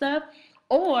get you stuff.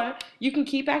 Or you can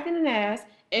keep acting an ass,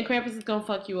 and Krampus is gonna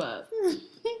fuck you up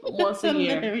once a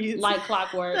year, hilarious. Like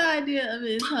clockwork. The idea of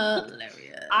it is hilarious.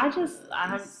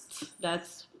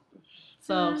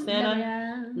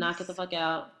 Santa, knock it the fuck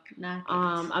out.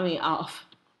 Off.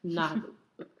 Knock.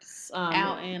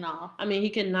 Out and off. I mean, he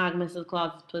can knock Mrs.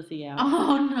 Claus's pussy out.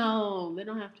 Oh no, they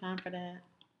don't have time for that.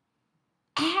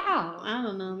 How? I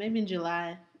don't know. Maybe in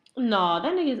July. No,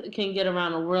 that nigga can get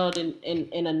around the world in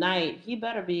a night. He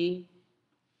better be.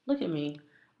 Look at me,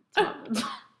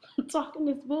 talking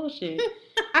this bullshit.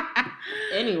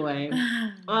 Anyway,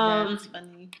 that's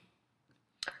funny.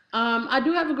 I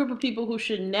do have a group of people who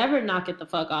should never knock it the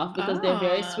fuck off because they're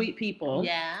very sweet people.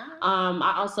 Yeah.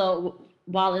 I also,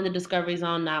 while in the Discovery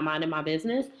Zone, not minding my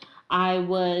business, I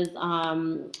was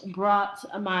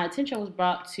my attention was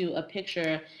brought to a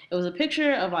picture. It was a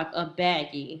picture of like a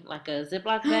baggie, like a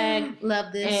Ziploc bag.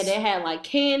 Love this. And it had like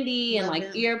candy and Love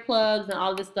like it. earplugs and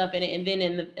all this stuff in it. And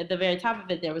then at the very top of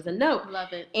it, there was a note.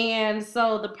 Love it. And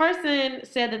so the person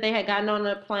said that they had gotten on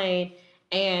a plane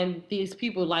and these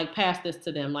people like passed this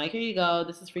to them. Like, here you go.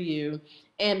 This is for you.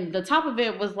 And the top of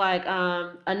it was like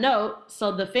a note.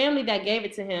 So the family that gave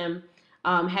it to him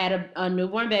had a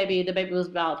newborn baby. The baby was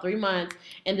about 3 months.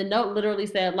 And the note literally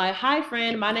said, like, hi,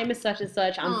 friend. My name is such and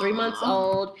such. I'm 3 months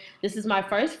old. This is my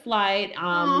first flight.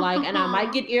 Like, and I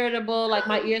might get irritable. Like,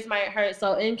 my ears might hurt.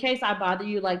 So in case I bother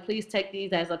you, like, please take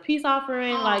these as a peace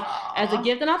offering, like, as a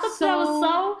gift. And I thought that was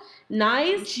so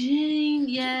nice.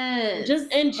 Yes.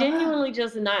 Just, and genuinely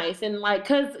just nice. And, like,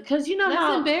 because you know that's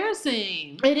how.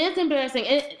 embarrassing. It is embarrassing.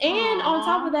 And on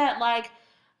top of that, like,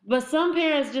 but some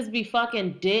parents just be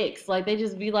fucking dicks. Like, they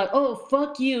just be like, oh,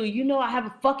 fuck you. You know I have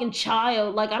a fucking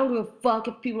child. Like, I don't give a fuck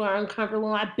if people are uncomfortable.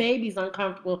 My baby's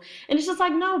uncomfortable. And it's just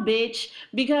like, no, bitch.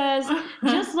 Because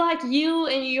just like you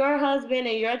and your husband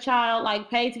and your child,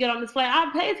 like, paid to get on this flight, I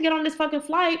paid to get on this fucking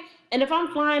flight. And if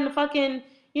I'm flying to fucking,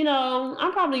 you know,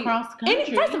 I'm probably cross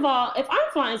country. First of all, if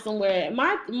I'm flying somewhere,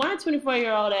 my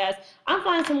 24-year-old ass, I'm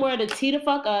flying somewhere to tee the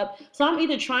fuck up. So I'm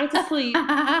either trying to sleep,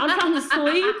 I'm trying to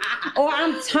sleep, or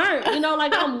I'm turned. You know,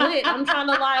 like I'm lit. I'm trying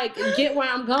to like get where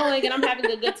I'm going, and I'm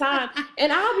having a good time.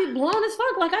 And I'll be blown as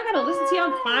fuck. Like I gotta listen to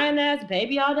your crying ass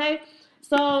baby all day.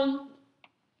 So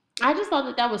I just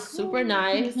thought that was super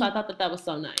nice. I thought that was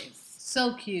so nice.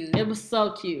 So cute. It was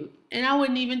so cute. And I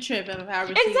wouldn't even trip if I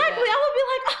received exactly. that. I would be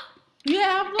like.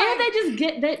 Yeah, like, and they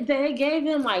just they gave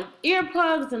them like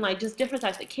earplugs and like just different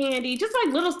types of candy, just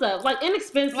like little stuff, like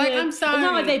inexpensive. Like, I'm sorry, it's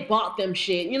not like they bought them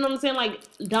shit. You know what I'm saying? Like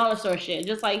dollar store shit.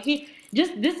 Just like this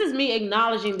is me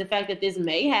acknowledging the fact that this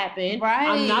may happen. Right.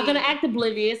 I'm not gonna act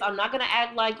oblivious. I'm not gonna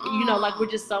act like you know, like we're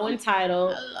just so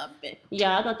entitled. I love it.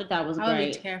 Yeah, I thought that was great. I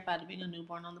would be terrified of being a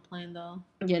newborn on the plane though.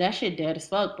 Yeah, that shit dead as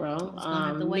fuck, bro.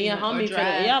 Me and homie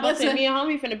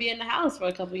finna be in the house for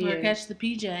a couple years. Or catch the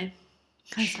PJ.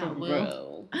 Oh,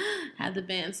 bro. Have the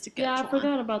bands together. Yeah, I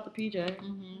forgot about the PJ.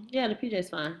 Mm-hmm. Yeah, the PJ's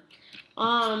fine.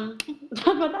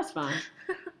 But that's fine.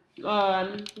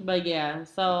 But yeah,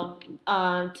 so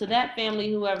to that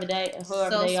family, whoever they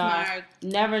smart. Are,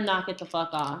 never knock it the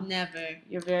fuck off. Never.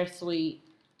 You're very sweet.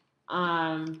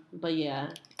 But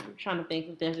yeah, I'm trying to think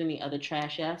if there's any other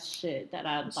trash ass shit that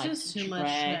I'd like just to too drag.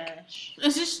 Much trash.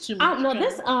 It's just too much. No,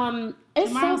 this it's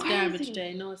tomorrow's so garbage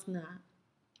day. No, it's not.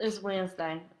 It's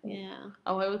Wednesday. Yeah.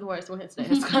 Oh, it was worse Wednesday.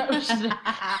 It's garbage day.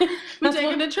 We're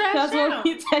taking the trash out. That's when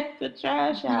we take the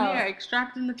trash out. We are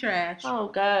extracting the trash. Oh,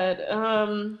 God.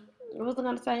 What was I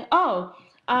going to say? Oh,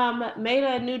 made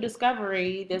a new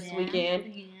discovery this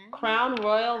weekend. Yeah. Crown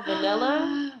Royal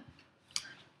Vanilla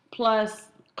plus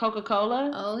Coca-Cola.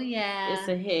 Oh, yeah. It's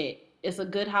a hit. It's a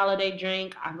good holiday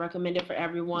drink. I recommend it for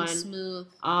everyone. It's smooth.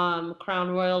 Crown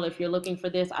Royal, if you're looking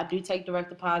for this, I do take direct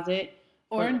deposit.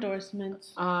 Or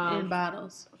endorsements in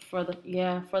bottles. For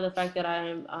the fact that I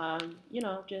am,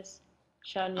 just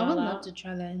shouting y'all out. I would love to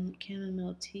try that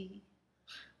chamomile tea.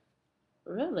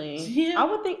 Really? Yeah. I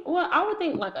would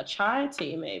think like a chai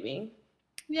tea, maybe.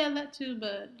 Yeah, that too,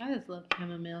 but I just love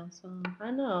chamomile, so.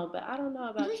 I know, but I don't know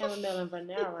about chamomile and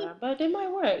vanilla, but it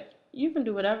might work. You can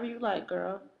do whatever you like,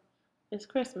 girl. It's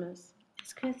Christmas.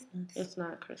 It's Christmas. It's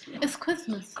not Christmas. It's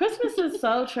Christmas. Christmas is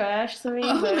so trash to me.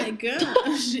 Oh my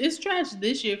gosh. It's trash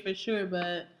this year for sure,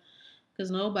 but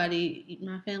because my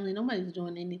family, nobody's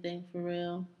doing anything for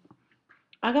real.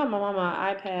 I got my mama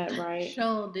an iPad, right?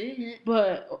 Sure did.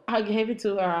 But I gave it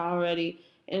to her already.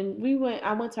 And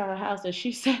I went to her house and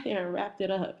she sat there and wrapped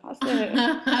it up.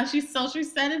 I said she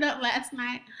set it up last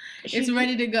night. It's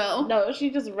ready to go. No, she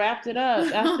just wrapped it up.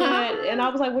 I said, and I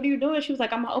was like, what are you doing? She was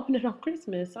like, I'm gonna open it on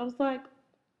Christmas. I was like,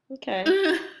 okay.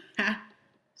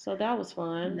 So that was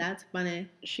fun. That's funny.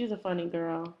 She's a funny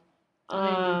girl. I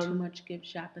didn't do too much gift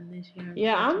shopping this year.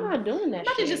 Yeah, I'm not doing that. I'm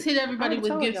about to just hit everybody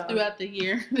with gifts throughout the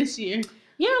year this year.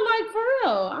 Yeah, like for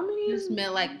real. I mean, just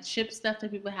meant like ship stuff to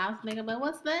people's house and they're like,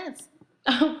 what's this?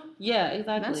 Yeah,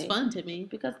 exactly. That's fun to me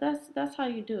because that's how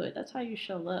you do it. That's how you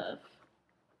show love.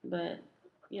 But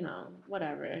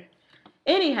whatever.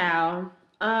 Anyhow,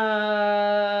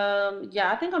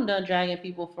 I think I'm done dragging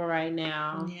people for right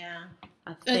now. Yeah.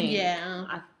 I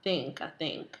think. I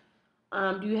think.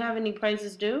 Do you have any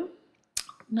praises due?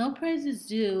 No praise is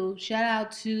due. Shout out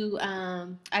to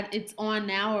it's on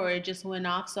now or it just went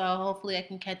off, so hopefully I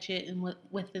can catch it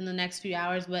within the next few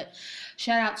hours. But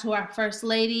shout out to our first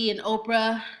lady and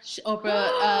Oprah.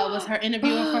 Oprah was her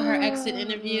interviewer for her exit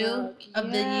interview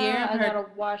of the year. I gotta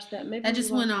watch that. Maybe that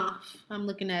just went off. I'm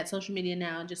looking at social media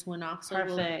now. It just went off. So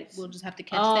perfect. We'll just have to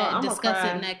catch that and discuss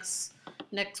it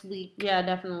next week. Yeah,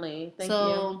 definitely. Thank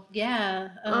you. Yeah.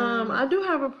 I do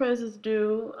have a praises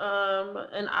due.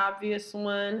 An obvious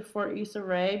one for Issa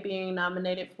Rae being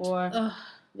nominated for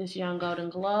this Young Golden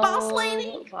Globe. Boss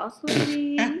lady.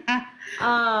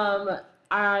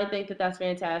 I think that's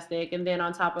fantastic. And then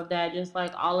on top of that, just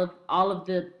like all of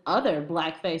the other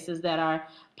black faces that are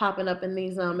popping up in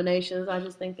these nominations, I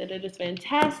just think that it is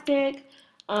fantastic.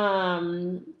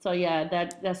 So yeah,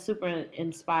 that's super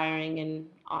inspiring and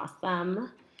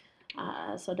awesome.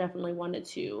 So definitely wanted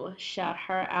to shout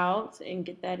her out and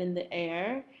get that in the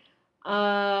air.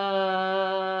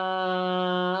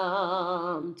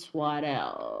 What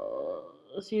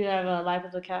else? You have a Life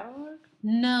as a Catalog?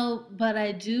 No, but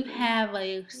I do have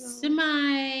a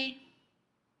semi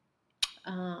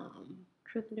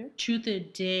Truth or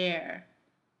Dare.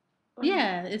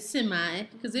 Yeah, it's semi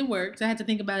because it works. I had to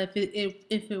think about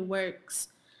if it works.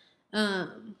 Tell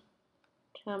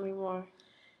me more.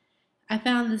 I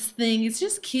found this thing. It's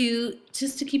just cute,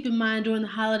 just to keep in mind during the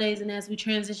holidays and as we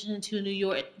transition into New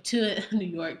York,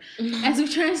 as we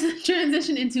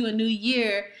transition into a new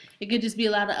year, it could just be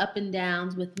a lot of up and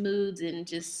downs with moods and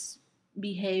just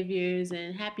behaviors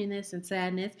and happiness and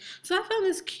sadness. So I found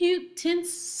this cute 10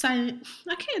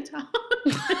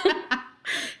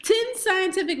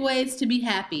 scientific ways to be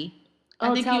happy.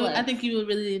 I think you would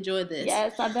really enjoy this.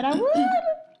 Yes, I bet I would.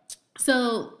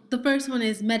 So the first one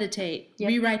is meditate. Yep.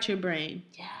 Rewrite your brain.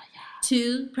 Yeah.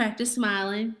 2, practice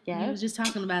smiling. Yeah. I was just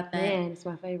talking about that. Man, it's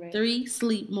my favorite. 3,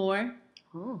 sleep more.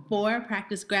 4,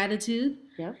 practice gratitude.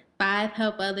 Yep. 5,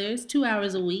 help others 2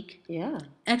 hours a week. Yeah.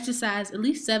 Exercise at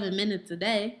least 7 minutes a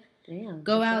day. Damn.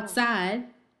 Go outside.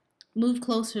 Move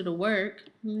closer to work.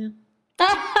 Yeah.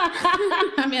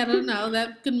 I mean, I don't know.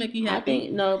 That could make you happy. I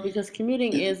think no, because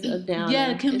commuting is a downer.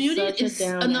 Yeah, commuting is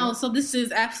no. So this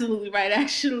is absolutely right.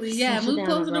 Actually, yeah, move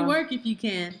closer to work if you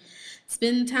can.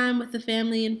 Spend time with the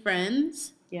family and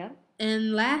friends. Yeah.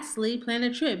 And lastly, plan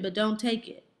a trip, but don't take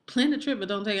it. Plan a trip, but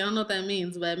don't take it. I don't know what that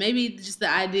means, but maybe just the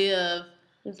idea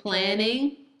of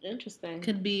planning. Interesting.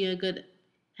 Could be a good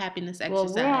happiness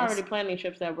exercise. Well, we're already planning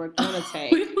trips that we're gonna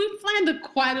take. we planned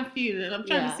quite a few, and I'm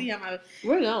trying to see how my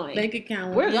bank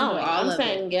account. We're going. I'm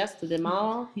saying yes to them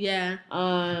all. Yeah. So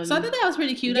I thought that was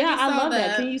pretty cute. Yeah, I love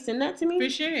that. Can you send that to me? For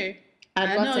sure.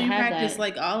 I'd love to you have practice that.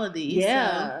 like all of these.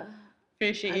 Yeah. So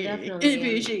for sure. I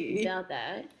definitely doubt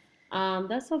that.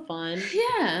 That's so fun.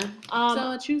 Yeah.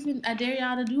 I dare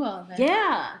y'all to do all that.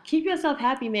 Yeah. Keep yourself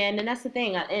happy, man. And that's the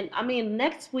thing. And I mean,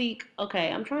 next week,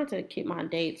 okay, I'm trying to keep my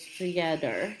dates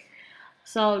together.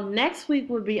 So next week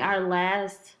would be our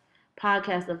last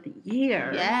podcast of the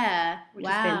year. Yeah. Which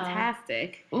is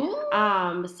fantastic. Ooh.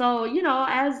 So,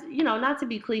 as, not to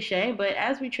be cliche, but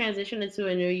as we transition into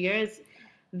a new year, it's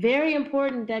very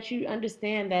important that you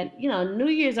understand that, New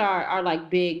Year's are like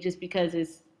big just because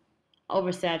it's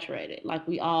oversaturated. Like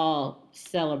we all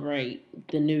celebrate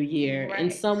the new year in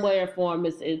some way or form.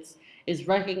 It's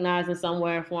recognized in some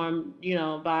way or form,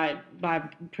 by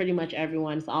pretty much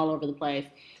everyone. It's all over the place.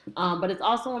 But it's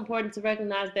also important to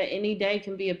recognize that any day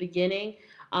can be a beginning.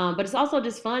 But it's also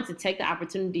just fun to take the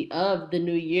opportunity of the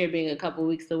new year being a couple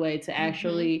weeks away to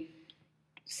actually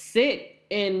sit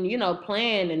and,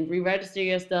 plan and re-register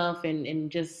your stuff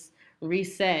and just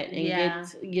reset and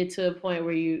get to a point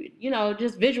where you,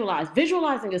 just visualize.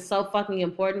 Visualizing is so fucking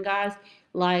important, guys.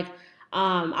 Like,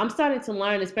 I'm starting to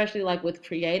learn, especially like with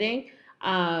creating.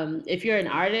 If you're an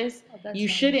artist, you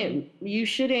shouldn't,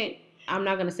 I'm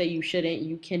not going to say you shouldn't,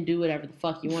 you can do whatever the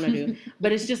fuck you want to do,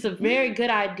 but it's just a very good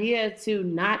idea to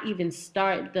not even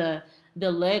start the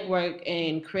legwork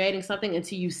and creating something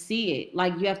until you see it.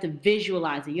 Like you have to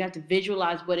visualize it. You have to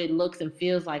visualize what it looks and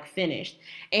feels like finished.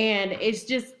 And it's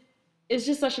just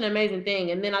such an amazing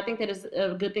thing. And then I think that it's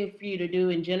a good thing for you to do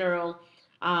in general,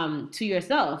 to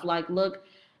yourself. Like look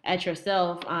at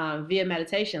yourself via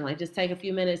meditation. Like just take a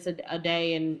few minutes a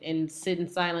day and sit in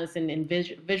silence and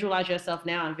visualize yourself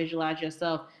now and visualize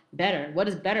yourself better. What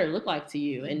does better look like to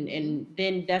you? And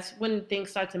then that's when things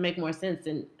start to make more sense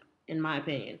in my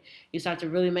opinion. You start to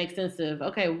really make sense of,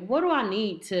 okay, what do I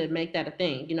need to make that a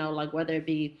thing? Like whether it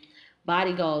be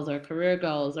body goals or career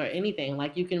goals or anything.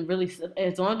 Like you can really,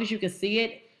 as long as you can see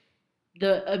it,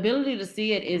 the ability to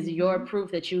see it is your Mhm.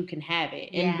 proof that you can have it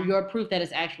and Yeah. your proof that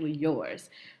it's actually yours.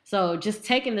 So just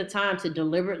taking the time to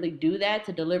deliberately do that,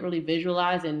 to deliberately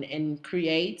visualize and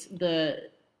create the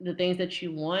things that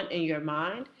you want in your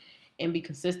mind and be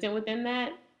consistent within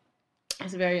that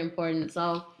is very important.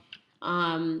 So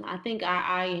I think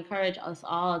I encourage us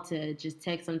all to just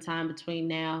take some time between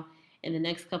now and the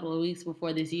next couple of weeks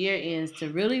before this year ends to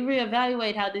really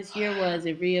reevaluate how this year was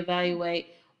and reevaluate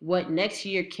what next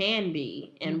year can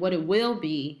be and what it will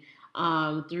be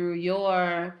through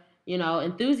your,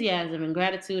 enthusiasm and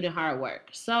gratitude and hard work.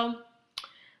 So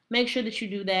make sure that you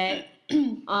do that.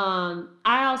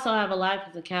 I also have a life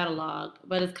as a catalog,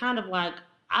 but it's kind of like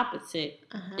opposite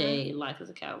day life as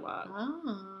a catalog.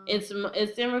 Oh. It's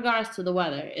in regards to the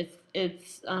weather.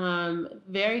 It's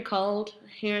very cold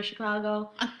here in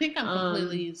Chicago. I think I'm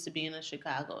completely used to being a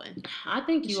Chicagoan. I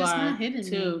think It's you just are not hitting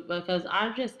too, because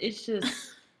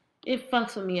it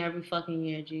fucks with me every fucking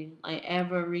year, G. Like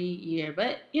every year.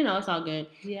 But it's all good.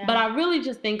 Yeah. But I really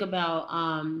just think about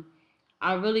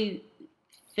I really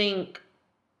think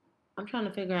I'm trying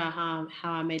to figure out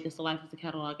how I made this a life as a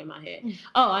catalog in my head.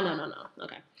 Oh, I know.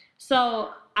 Okay.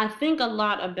 So I think a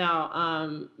lot about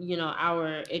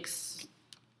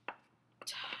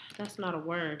that's not a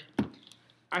word.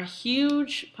 Our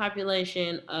huge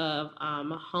population of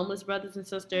homeless brothers and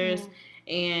sisters,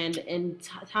 and in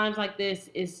times like this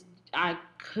is I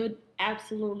could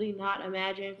absolutely not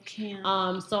imagine.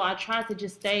 So I try to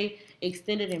just stay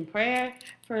extended in prayer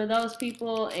for those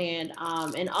people, and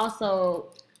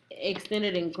also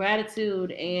extended in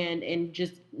gratitude and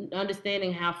just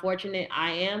understanding how fortunate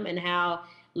I am and how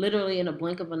literally in a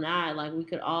blink of an eye, like we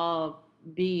could all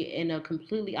be in a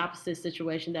completely opposite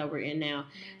situation that we're in now.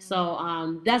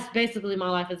 So that's basically my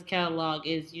life as a catalog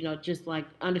is, just like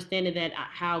understanding that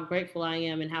how grateful I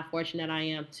am and how fortunate I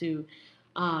am to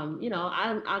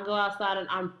I go outside and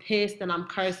I'm pissed and I'm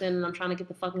cursing and I'm trying to get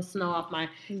the fucking snow off my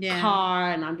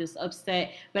car and I'm just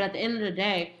upset. But at the end of the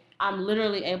day, I'm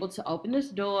literally able to open this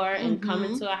door and come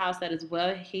into a house that is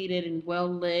well heated and well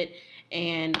lit.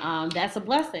 And that's a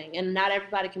blessing. And not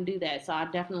everybody can do that. So I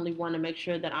definitely want to make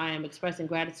sure that I am expressing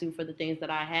gratitude for the things that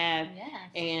I have. Yes.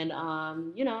 And,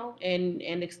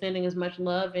 and extending as much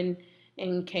love and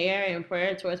care and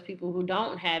prayer towards people who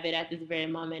don't have it at this very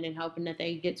moment and hoping that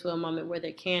they get to a moment where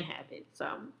they can have it. So,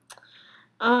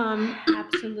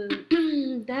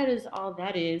 absolutely. That is all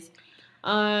that is.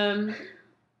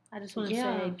 I just want to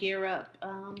say gear up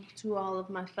to all of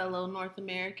my fellow North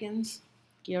Americans.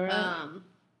 Gear up.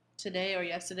 Today or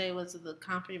yesterday was the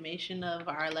confirmation of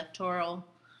our electoral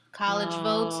college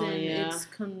votes, and it's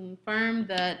confirmed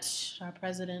that our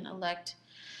president-elect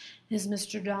is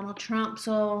Mr. Donald Trump.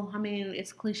 So, I mean,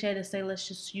 it's cliche to say let's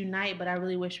just unite, but I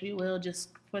really wish we will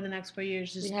just for the next 4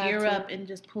 years just gear up and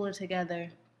just pull it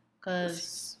together.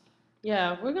 Because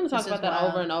we're going to talk about that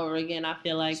over and over again, I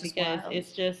feel like, because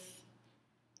it's just,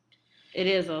 it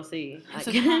is OC. It's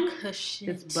a crock of shit.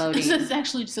 It's boating. It's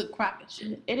actually just a crock of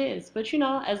shit. It is. But,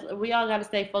 as we all got to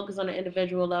stay focused on an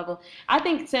individual level. I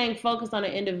think saying focused on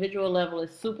an individual level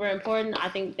is super important. I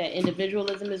think that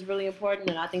individualism is really important.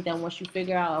 And I think that once you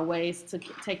figure out ways to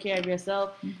take care of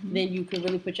yourself, then you can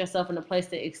really put yourself in a place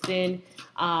to extend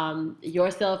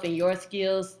yourself and your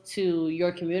skills to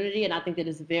your community. And I think that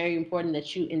it's very important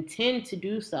that you intend to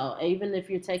do so, even if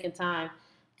you're taking time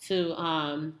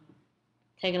to...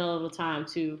 taking a little time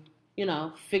to,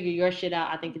 figure your shit out.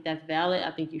 I think that that's valid.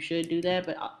 I think you should do that.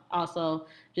 But also,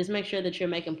 just make sure that you're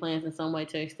making plans in some way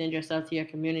to extend yourself to your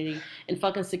community and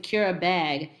fucking secure a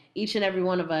bag. Each and every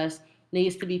one of us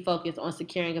needs to be focused on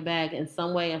securing a bag in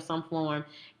some way or some form.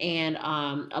 And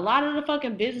a lot of the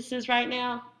fucking businesses right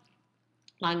now,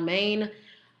 like main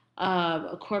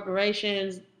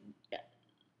corporations,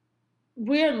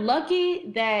 we're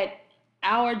lucky that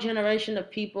our generation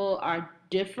of people are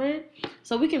different,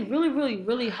 so we can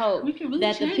really hope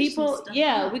that the people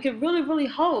we can really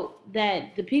hope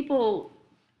that the people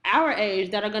our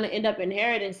age that are going to end up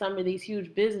inheriting some of these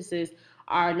huge businesses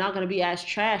are not going to be as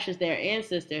trash as their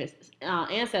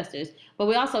ancestors, but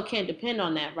we also can't depend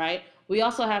on that, right? We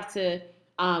also have to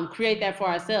create that for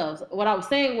ourselves. What I was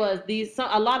saying was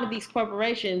a lot of these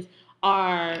corporations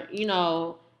are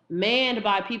manned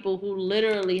by people who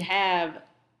literally have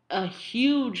a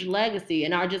huge legacy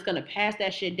and are just going to pass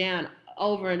that shit down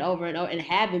over and over and over and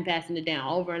have been passing it down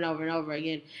over and over and over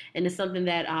again. And it's something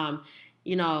that,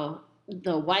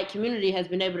 the white community has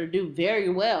been able to do very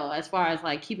well as far as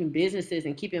like keeping businesses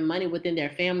and keeping money within their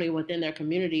family, within their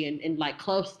community and like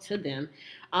close to them.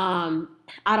 I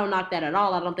don't knock that at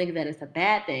all. I don't think that it's a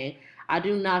bad thing. I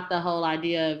do knock the whole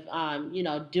idea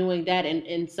of, doing that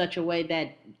in such a way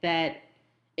that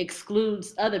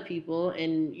excludes other people,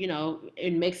 and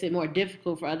it makes it more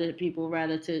difficult for other people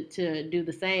rather to do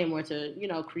the same, or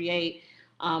to create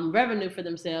revenue for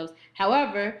themselves.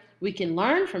 However, we can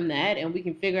learn from that, and we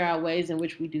can figure out ways in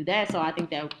which we do that. So I think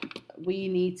that we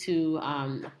need to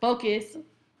focus,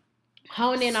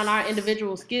 hone in on our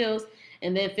individual skills,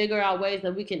 and then figure out ways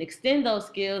that we can extend those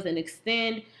skills and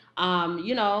extend,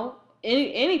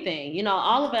 anything.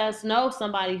 All of us know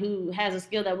somebody who has a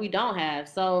skill that we don't have.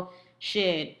 So,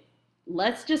 shit,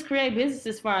 let's just create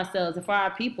businesses for ourselves and for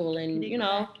our people, and,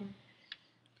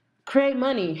 create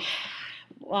money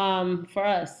for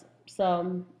us.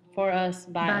 So, for us,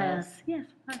 by us. Yes,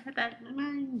 I had that in my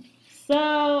mind.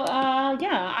 So,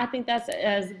 yeah, I think that's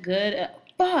as good.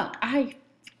 Fuck, I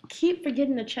keep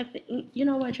forgetting to check the. You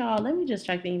know what, y'all? Let me just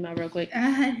check the email real quick.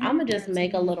 I'm gonna just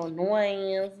make a little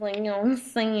noise,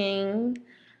 singing.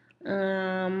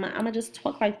 I'm gonna just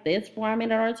talk like this for a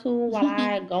minute or two while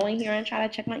I go in here and try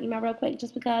to check my email real quick,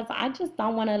 just because I just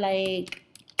don't want to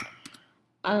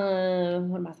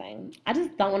what am I saying? I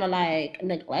just don't want to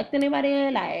neglect anybody.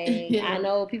 I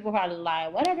know people probably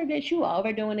whatever, bitch, you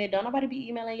overdoing it. Don't nobody be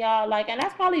emailing y'all. And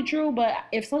that's probably true. But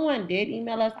if someone did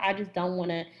email us, I just don't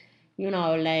want to,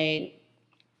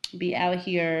 be out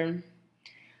here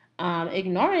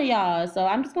ignoring y'all. So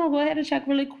I'm just gonna go ahead and check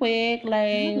really quick. I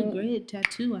have a great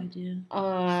tattoo idea.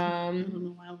 I don't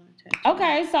know why I want a tattoo.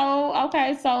 Okay,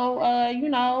 so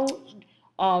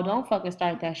oh, don't fucking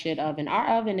start that shit oven.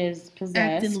 Our oven is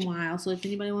possessed. Acting wild. So if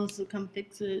anybody wants to come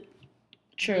fix it,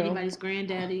 true. Anybody's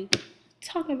granddaddy.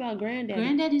 Talking about granddaddy.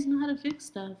 Granddaddies know how to fix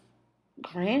stuff.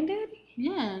 Granddaddy?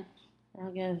 Yeah. I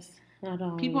guess I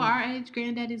don't. People our age,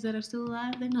 granddaddies that are still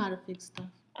alive, they know how to fix stuff.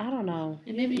 I don't know.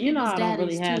 And maybe I don't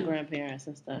really have too. grandparents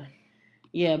and stuff.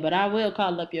 Yeah, but I will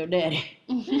call up your daddy.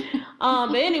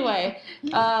 But anyway,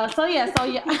 so yeah.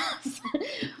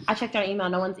 I checked our email.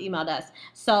 No one's emailed us.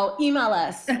 So email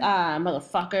us,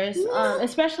 motherfuckers.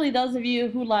 Especially those of you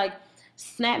who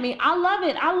snap me. I love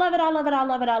it.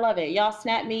 Y'all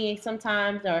snap me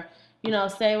sometimes, or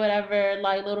say whatever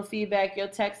little feedback. You'll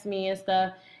text me and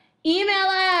stuff. Email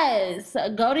us.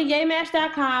 Go to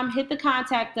yaymash.com, hit the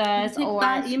contact us, or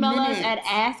email us at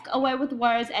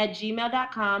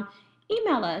askawaywithwords@gmail.com.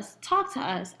 Email us, talk to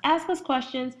us, ask us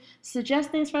questions,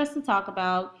 suggest things for us to talk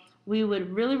about. We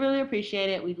would really, really appreciate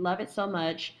it. We'd love it so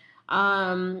much.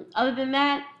 Other than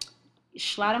that,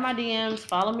 slide in my DMs,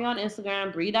 follow me on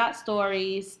Instagram,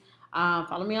 Bree.stories.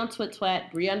 Follow me on Twit,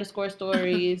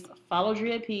 Bree_stories. Follow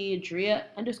Drea P,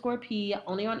 Drea_P,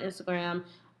 only on Instagram.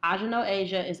 Ajano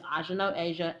Asia is Ajano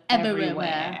Asia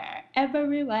everywhere.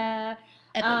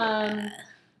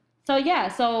 So yeah,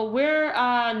 so we're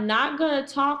not gonna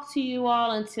talk to you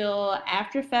all until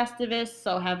after Festivus.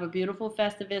 So have a beautiful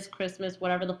Festivus, Christmas,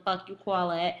 whatever the fuck you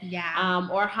call it. Yeah.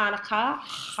 Or Hanukkah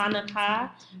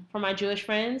for my Jewish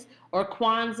friends, or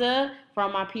Kwanzaa for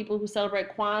my people who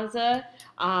celebrate Kwanzaa.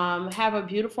 Have a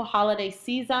beautiful holiday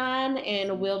season,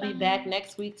 and we'll be back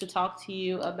next week to talk to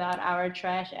you about our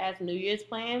trash ass New Year's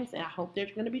plans. And I hope they're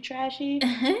gonna be trashy.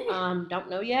 Don't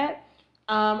know yet.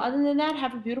 Other than that,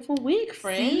 have a beautiful week,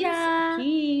 friends. See ya.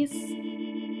 Peace.